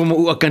do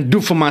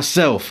for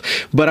myself,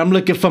 but I'm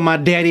looking for my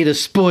daddy to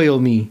spoil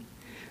me.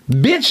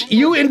 Bitch,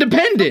 you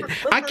independent.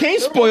 I can't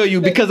spoil you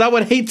because I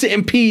would hate to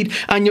impede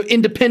on your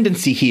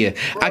independency here.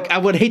 I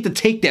would hate to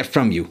take that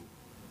from you.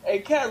 Hey,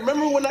 Kat,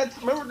 remember when I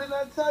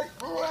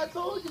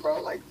told you,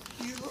 bro? Like,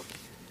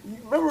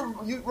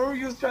 remember you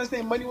was trying to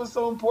say money was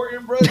so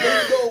important, bro?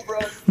 There you go, bro.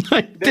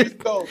 There you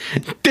go.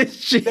 This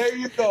shit. There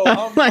you go.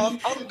 I'm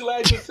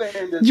glad you're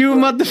saying this. You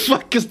bro.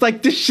 motherfuckers,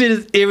 like, this shit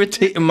is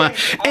irritating my.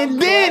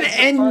 And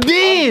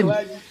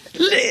then.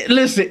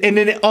 Listen, and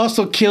then it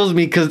also kills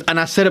me because, and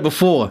I said it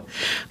before,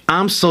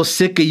 I'm so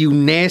sick of you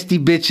nasty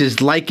bitches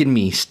liking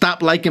me.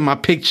 Stop liking my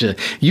picture.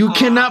 You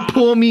cannot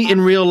pull me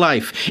in real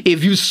life.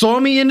 If you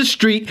saw me in the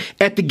street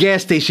at the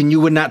gas station,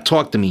 you would not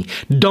talk to me.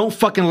 Don't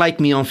fucking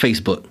like me on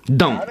Facebook.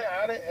 Don't.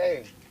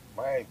 Hey,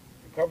 a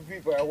couple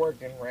people at work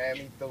and ran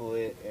me through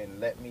it and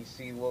let me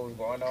see what was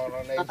going on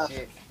that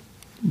shit.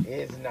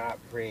 It's not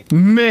pretty.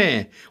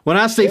 Man, when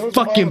I say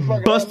fucking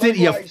busted,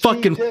 you're like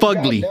fucking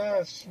fugly.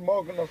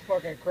 Smoking a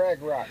fucking crack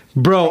rock.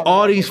 Bro,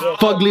 all these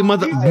fugly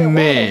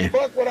man.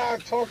 Fuck would I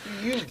talk to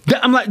you?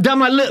 I'm like,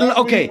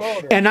 okay,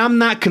 and I'm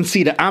not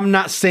conceited. I'm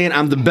not saying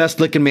I'm the best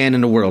looking man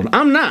in the world.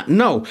 I'm not.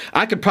 No,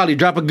 I could probably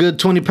drop a good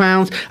 20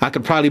 pounds. I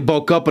could probably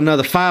bulk up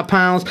another 5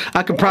 pounds.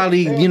 I could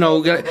probably,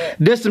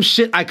 there's some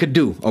shit I could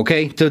do.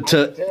 Okay,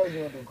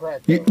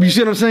 you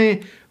see what I'm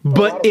saying?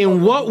 But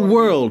in what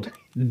world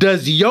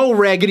does your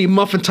raggedy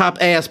muffin top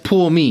ass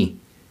pull me?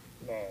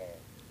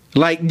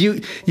 Like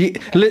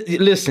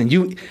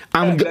listen,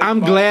 I'm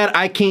glad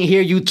I can't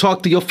hear you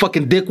talk to your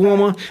fucking dick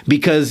warmer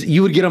because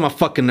you would get on my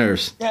fucking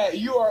nerves. Kat,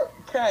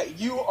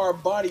 you are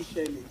body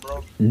shaming,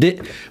 bro.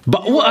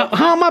 But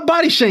how am I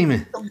body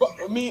shaming?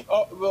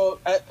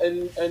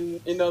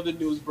 And in other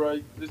news, bro.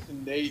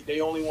 Listen,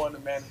 they only want a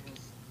man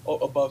who's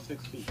above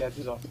 6 feet. That's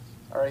his office.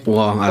 All right.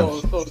 Well,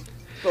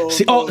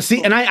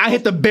 and I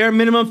hit the bare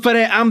minimum for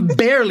that. I'm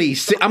barely.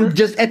 I'm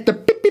just at the.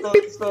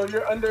 So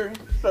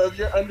if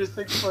you're under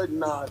 6 foot,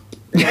 nah.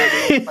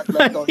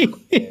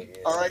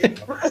 All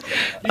right.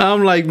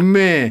 I'm like,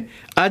 man.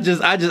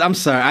 I'm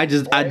sorry. I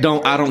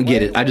don't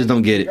get it. I just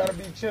don't get it. You gotta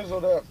be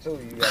chiseled up too.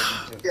 You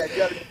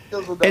gotta be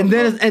chiseled up. And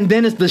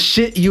then it's the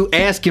shit you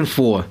asking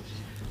for.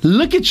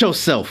 Look at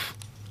yourself.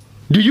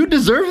 Do you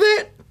deserve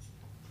that?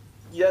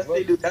 Yes,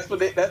 they do. That's what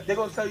they're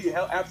gonna tell you.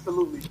 Hell,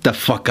 absolutely. Get the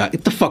fuck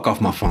off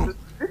my phone.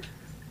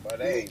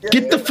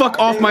 Get the fuck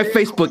off my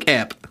Facebook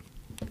app.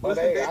 But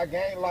I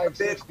gained like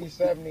 60,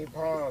 70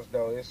 pounds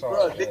though. It's all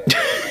right. But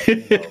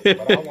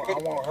I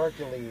want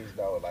Hercules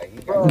though. Like he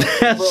got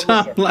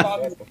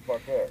the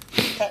fuck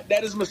up.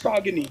 That is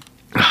misogyny.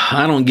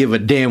 I don't give a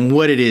damn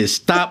what it is.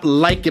 Stop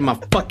liking my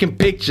fucking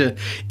picture.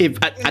 If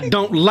I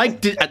don't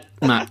like it, I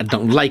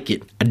don't like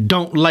it. I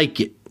don't like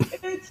it.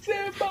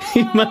 It's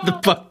You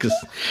motherfuckers.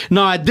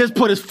 No, at this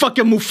point, it's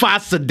fucking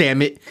Mufasa,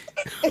 damn it.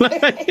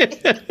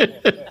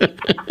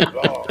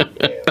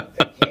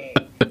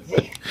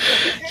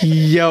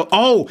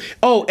 Yo,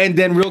 and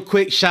then real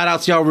quick, shout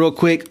out to y'all real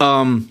quick.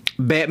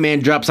 Batman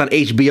drops on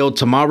HBO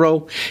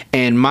tomorrow,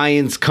 and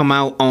Mayans come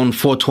out on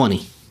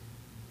 4/20.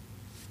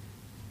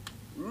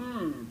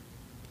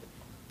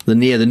 The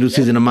new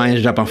season of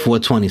Mayans drop on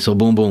 4/20. So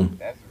boom, boom.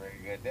 That's a very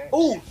good day.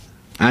 Ooh,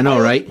 I know,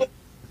 right?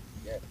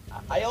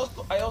 I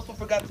also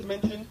forgot to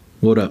mention.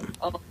 What up?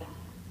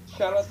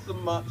 Shout outs to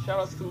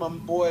my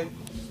boy,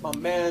 my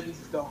man,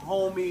 the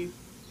homie,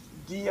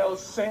 DL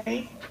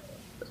Saint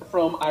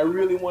from I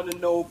Really Want to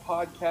Know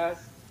podcast.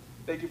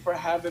 Thank you for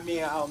having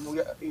me.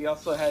 We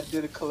also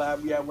did a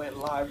collab. We went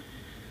live,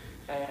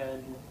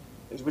 and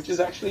which is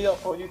actually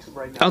up on YouTube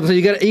right now. Oh, so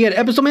you got an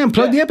episode, man.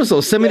 Plug the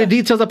episode. Send me the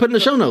details. I put in the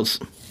show notes.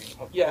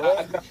 Yeah,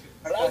 I got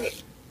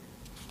it.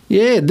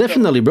 Yeah,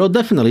 definitely, bro.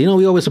 Definitely. You know,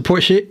 we always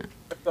support shit.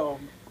 So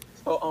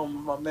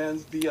my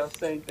man's DL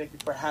Saint, thank you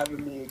for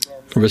having me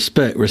again.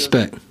 Respect.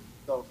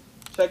 So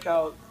check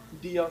out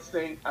DL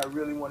Saint, I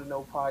Really Want to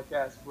Know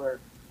podcast, where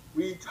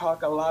we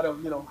talk a lot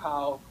of,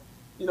 how,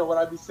 what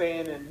I be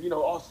saying, and,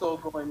 also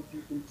going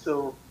deep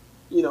into,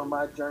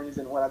 my journeys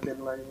and what I've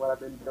been learning, what I've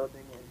been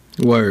building,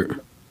 and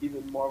Word.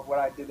 Even more of what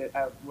I be doing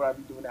at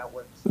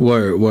work. So,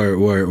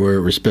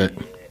 Word. Respect.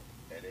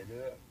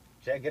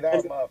 Check it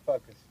out,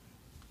 motherfuckers.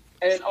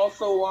 And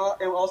also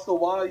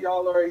while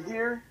y'all are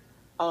here,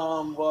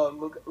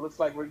 looks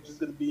like we're just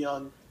gonna be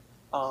on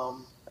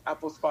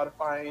Apple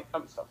Spotify.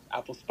 I'm sorry,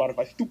 Apple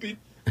Spotify, stupid.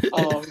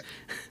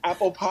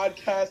 Apple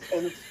Podcast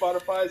and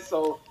Spotify.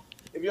 So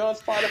if you're on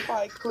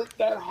Spotify, click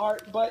that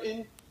heart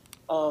button.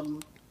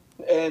 And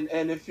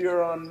if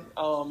you're on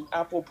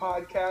Apple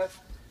Podcast,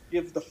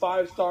 give the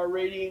 5-star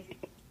rating.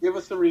 Give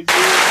us a review.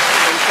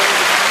 And tell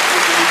us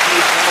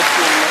how much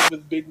you're in love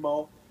with Big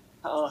Mo.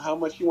 How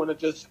much you want to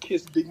just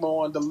kiss Big Mo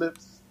on the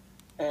lips,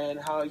 and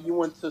how you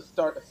want to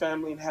start a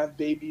family and have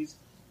babies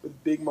with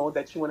Big Mo,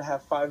 that you want to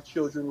have 5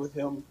 children with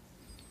him,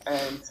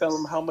 and tell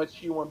him how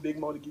much you want Big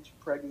Mo to get you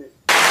pregnant.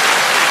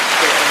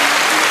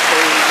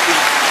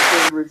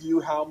 And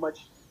review how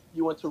much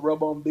you want to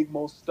rub on Big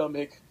Mo's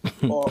stomach,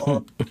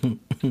 or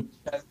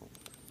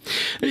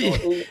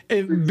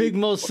and Big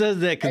Mo says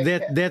that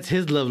because that's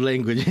his love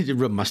language. He just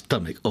rub my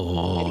stomach.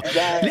 Oh,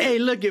 Exactly. Hey,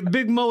 look, at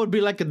Big Mo would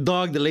be like a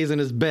dog that lays on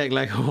his back,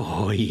 like,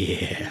 oh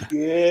yeah.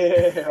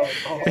 Yeah.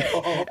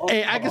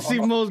 Hey, I can see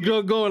Mo's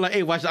girl going like,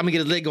 hey, watch, I'm gonna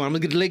get his leg going.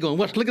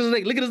 Watch, look at his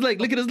leg. Look at his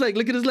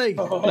leg.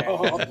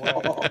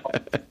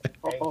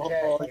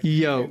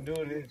 Yo. Can you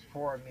do this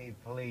for me,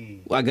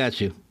 please? I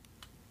got you.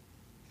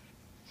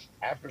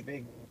 After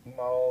Big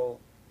Mo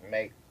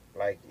make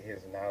like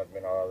his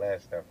announcement, all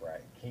that stuff, right?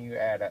 Can you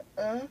add a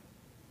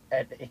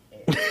at the end?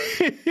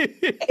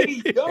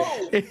 Hey, yo.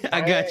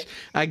 I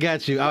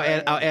got you.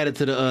 I'll add it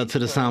to the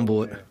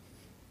soundboard.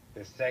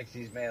 The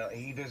sexiest man,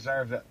 he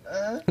deserves a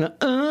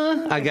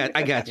I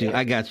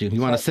got you.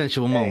 You want a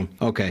sensual moan?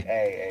 Okay.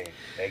 Hey,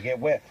 they get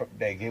wet for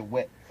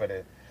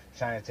the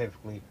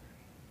scientifically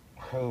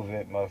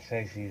proven most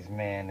sexiest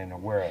man in the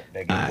world.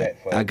 They get wet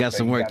for. I got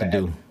some work to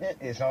do.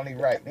 It's only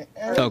right.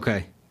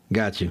 Okay,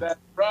 got you. That's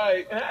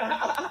right.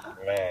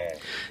 Man.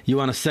 You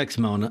want a sex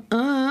moan?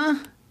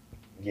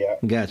 Yeah.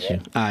 Got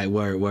you. All right,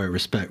 word,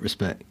 respect.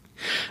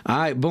 All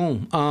right,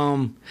 boom.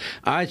 All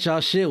right, y'all.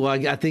 Shit. Well,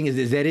 I think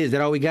is that it? Is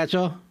that all we got,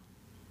 y'all?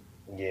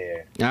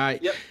 Yeah. All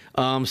right. Yep.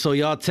 So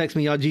y'all text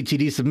me y'all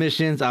GTD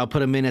submissions. I'll put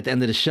them in at the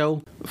end of the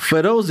show.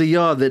 For those of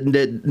y'all that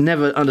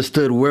never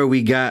understood where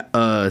we got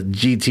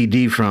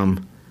GTD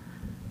from,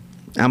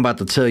 I'm about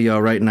to tell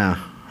y'all right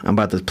now. I'm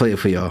about to play it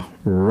for y'all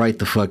right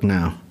the fuck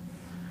now.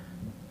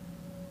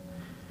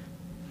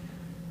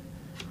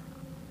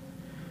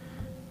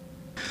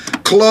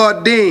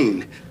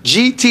 Claudine,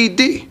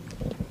 GTD.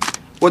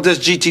 What does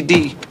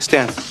GTD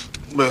stand for?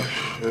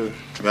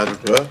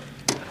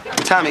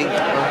 Tommy,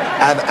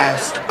 I've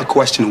asked a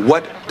question.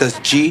 What does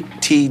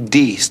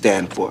GTD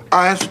stand for?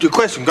 I answered your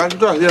question. Got you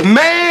right. Yeah.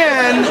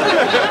 Man,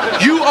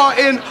 you are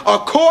in a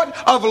court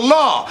of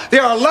law.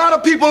 There are a lot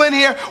of people in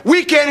here.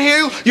 We can't hear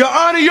you. Your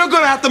Honor, you're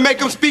going to have to make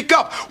them speak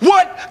up.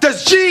 What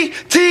does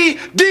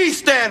GTD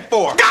stand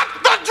for? Got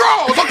the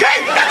draws,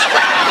 okay?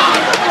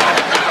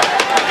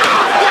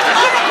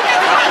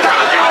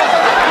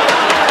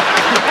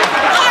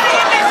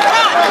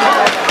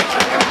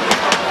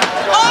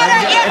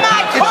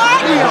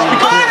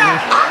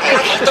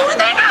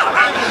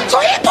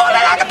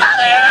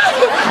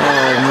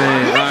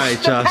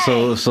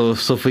 Y'all. So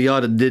for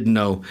y'all that didn't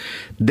know,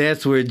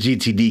 that's where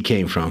GTD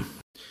came from.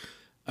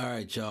 All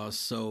right, y'all.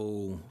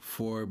 So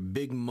for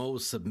Big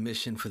Mo's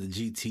submission for the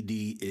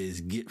GTD is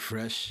Get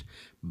Fresh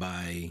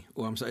by,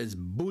 it's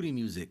Booty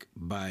Music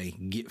by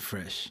Get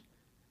Fresh.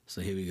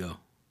 So here we go.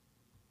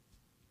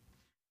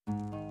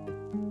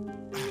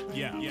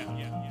 Yeah.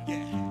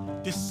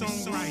 This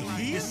song right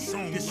here. It's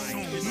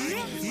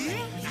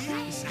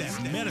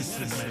that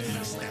medicine.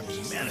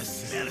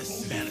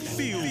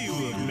 Feel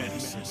good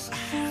medicine.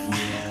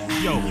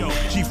 Yo,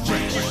 G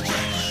Fresh.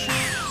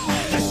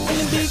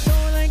 Go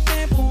like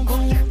that, boom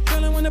boom.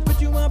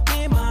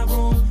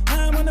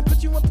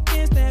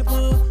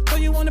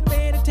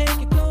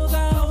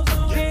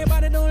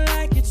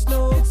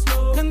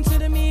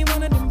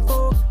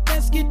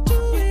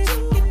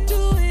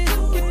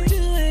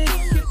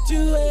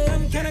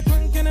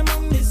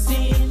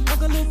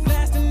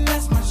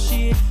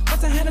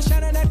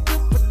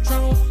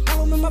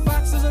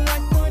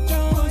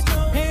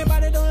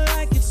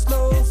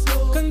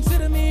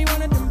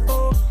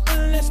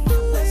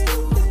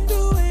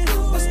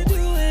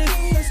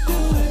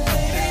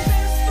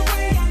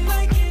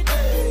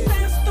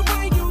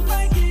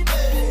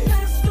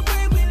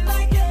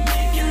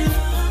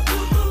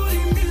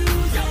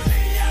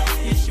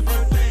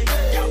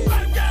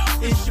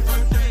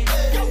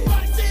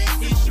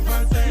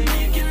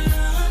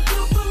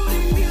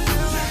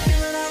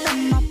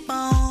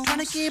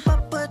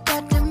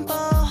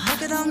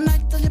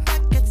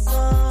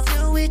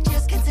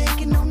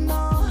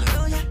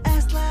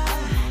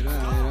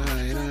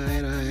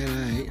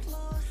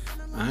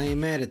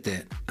 at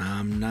that.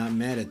 I'm not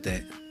mad at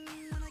that.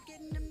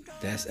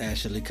 That's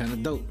actually kind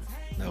of dope.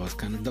 That was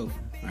kind of dope.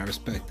 I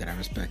respect that.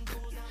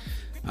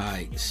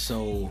 Alright,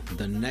 so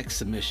the next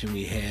submission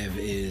we have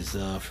is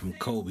from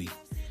Kobe,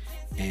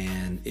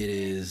 and it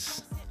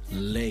is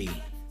Lay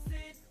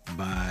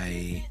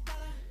by,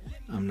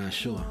 I'm not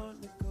sure.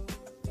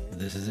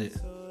 This is it.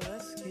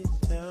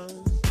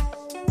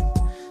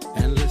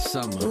 Endless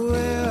Summer.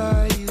 Where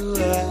are you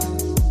at?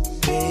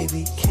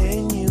 Baby,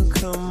 can you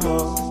come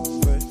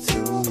over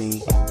to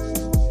me?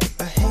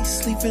 I hate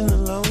sleeping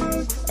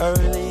alone. I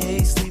really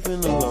hate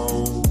sleeping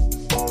alone.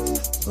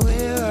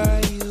 Where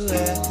are you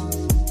at?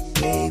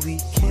 Baby,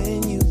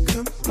 can you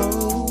come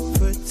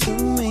over to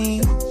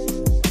me?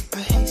 I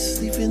hate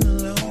sleeping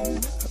alone.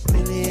 I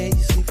really hate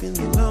sleeping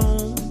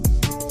alone.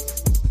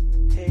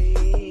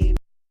 Hey.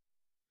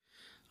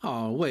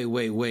 Oh, wait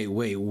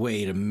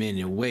a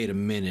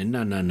minute.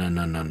 No.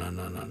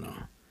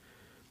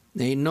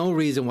 There ain't no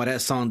reason why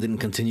that song didn't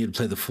continue to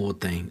play the full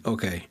thing.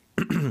 Okay.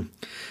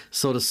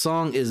 So the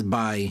song is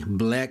by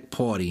Black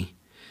Party,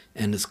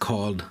 and it's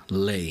called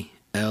Lay.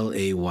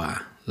 Lay.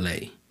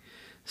 Lay.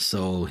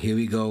 So here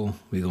we go.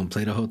 We're going to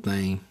play the whole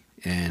thing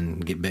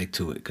and get back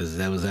to it, because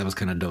that was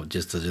kind of dope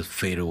just to just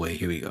fade away.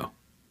 Here we go.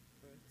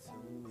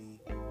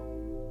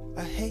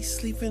 I hate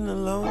sleeping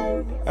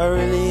alone. I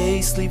really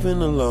hate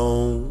sleeping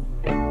alone.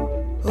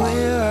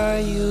 Where are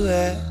you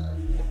at?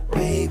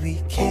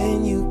 Baby,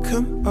 can you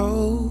come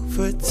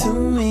over to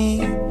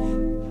me?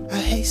 I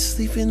hate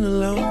sleeping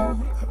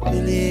alone. I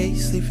really hate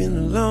sleeping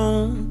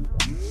alone.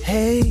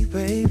 Hey,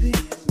 baby,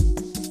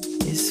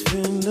 it's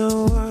been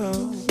a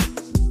while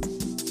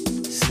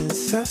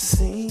since I've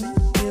seen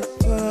you,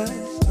 but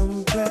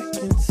I'm back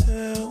in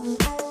town.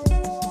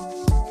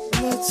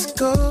 Let's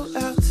go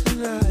out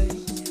tonight.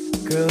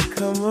 Girl,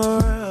 come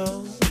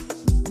around.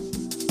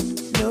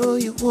 Know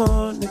you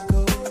wanna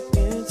go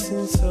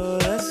dancing, so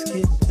let's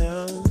get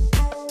down.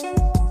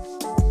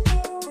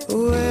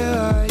 Where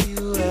are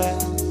you at?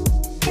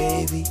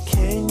 Baby,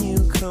 can you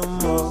come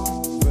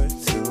over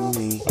to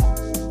me?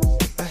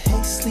 I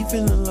hate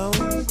sleeping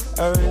alone.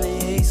 I really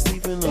hate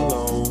sleeping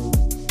alone.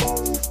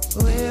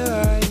 Where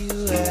are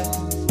you at?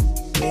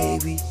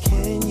 Baby,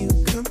 can you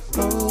come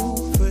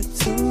over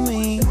to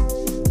me?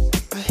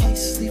 I hate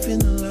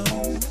sleeping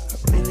alone.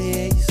 I really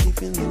hate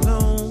sleeping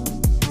alone.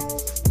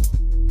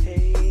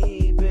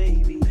 Hey,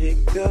 baby,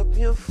 pick up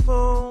your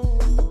phone.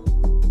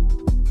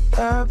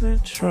 I've been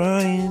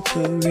trying to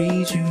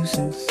read you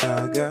since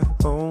I got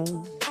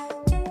home.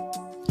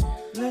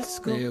 Let's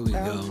go. There we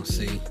go.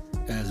 See,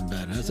 that's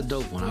better. That's a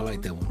dope one. I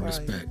like that one.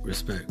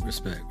 Respect.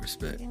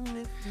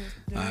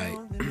 All right,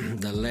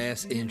 the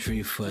last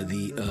entry for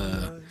the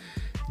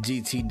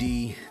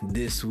GTD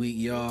this week,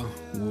 y'all,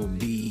 will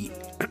be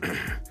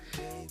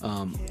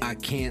I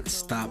Can't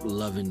Stop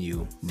Loving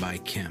You by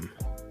Kim.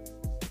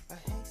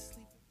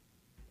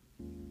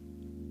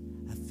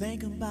 I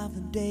think about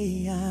the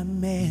day I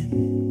met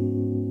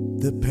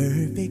the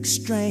perfect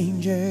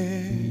stranger.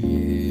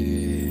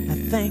 Yeah. I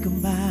think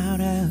about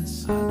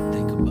us. I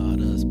think about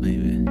us,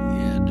 baby.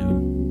 Yeah, I do.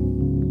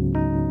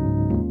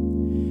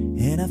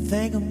 And I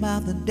think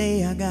about the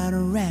day I got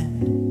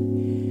wrapped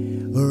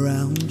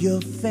around your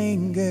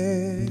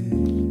finger.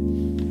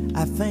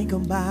 I think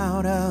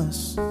about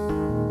us.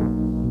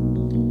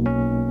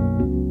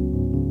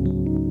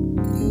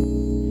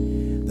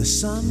 The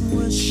sun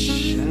was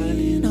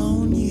shining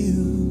on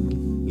you.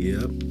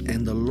 Yep.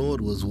 And the Lord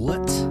was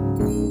what?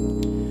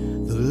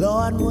 The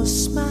Lord was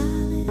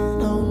smiling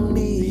on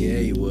me. Yeah,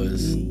 he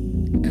was.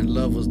 And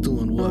love was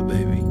doing what,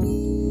 baby?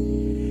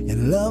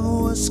 And love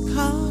was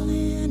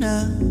calling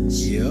us.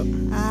 Yep.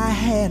 I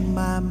had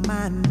my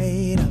mind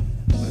made up.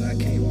 But I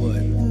can't what?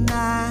 And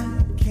I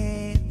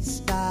can't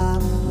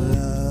stop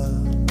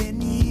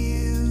loving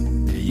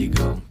you. There you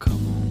go.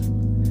 Come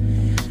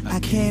on. I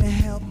can't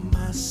help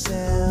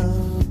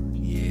myself.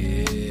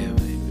 Yeah,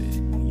 baby.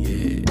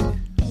 Yeah.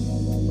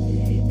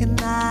 And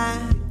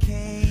I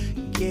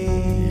can't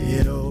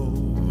get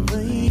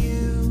over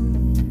you.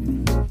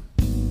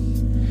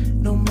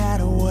 No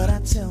matter what I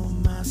tell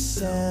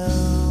myself,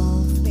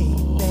 baby.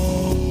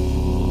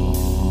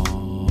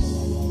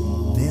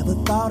 Never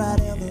thought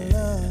I'd ever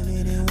love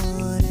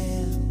anyone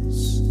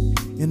else.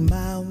 In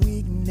my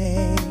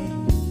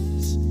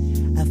weakness,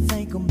 I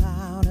think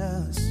about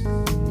us.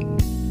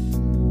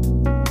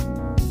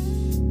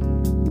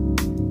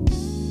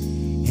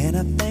 And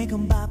I think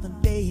about the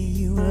day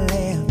you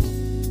left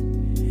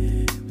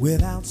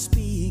without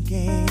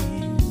speaking.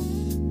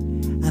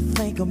 I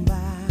think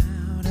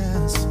about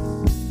us.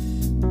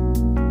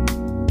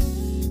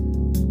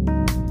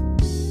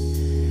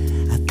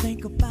 I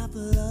think about the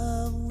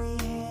love we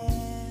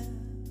had.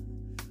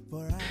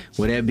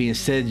 With that being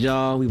said,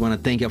 y'all, we want to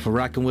thank y'all for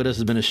rocking with us.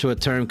 It's been a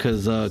short term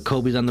because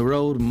Kobe's on the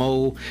road.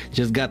 Mo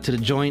just got to the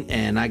joint,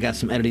 and I got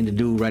some editing to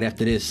do right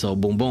after this. So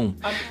boom, boom.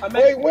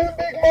 Wait, when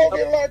Big Mo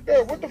get locked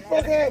up? What the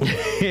fuck happened?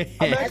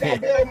 I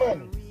got bail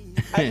money.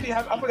 Actually,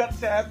 I forgot to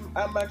say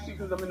I'm actually,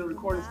 because I'm in the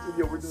recording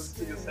studio. We're doing a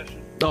studio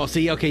session. Oh,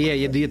 see, okay, yeah,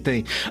 you do your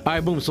thing. All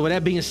right, boom. So with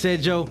that being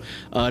said, Joe,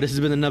 this has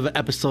been another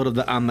episode of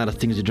the I'm Not a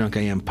Thing As a Drunk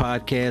I Am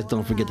podcast.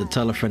 Don't forget to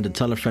tell a friend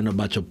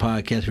about your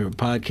podcast, favorite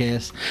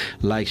podcast.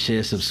 Like,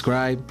 share,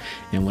 subscribe.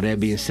 And with that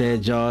being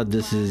said, y'all,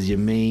 this is your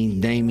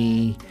main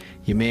Damien,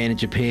 your man in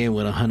Japan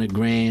with 100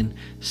 grand,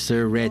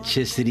 Sir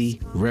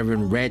Ratchicity,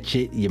 Reverend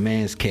Ratchet, your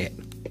man's cat.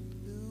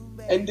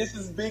 And this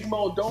is Big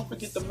Mo. Don't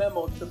forget the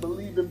memo to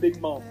believe in Big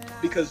Mo,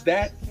 because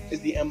that is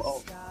the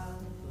MO.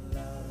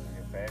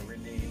 If ever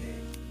needed,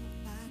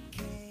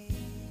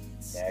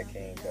 Nat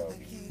King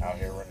Kobe out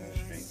here running the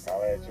streets.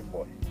 Holla at your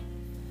boy.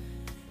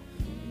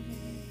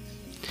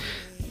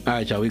 All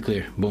right, y'all, we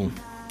clear. Boom.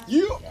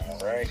 You. All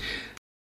right.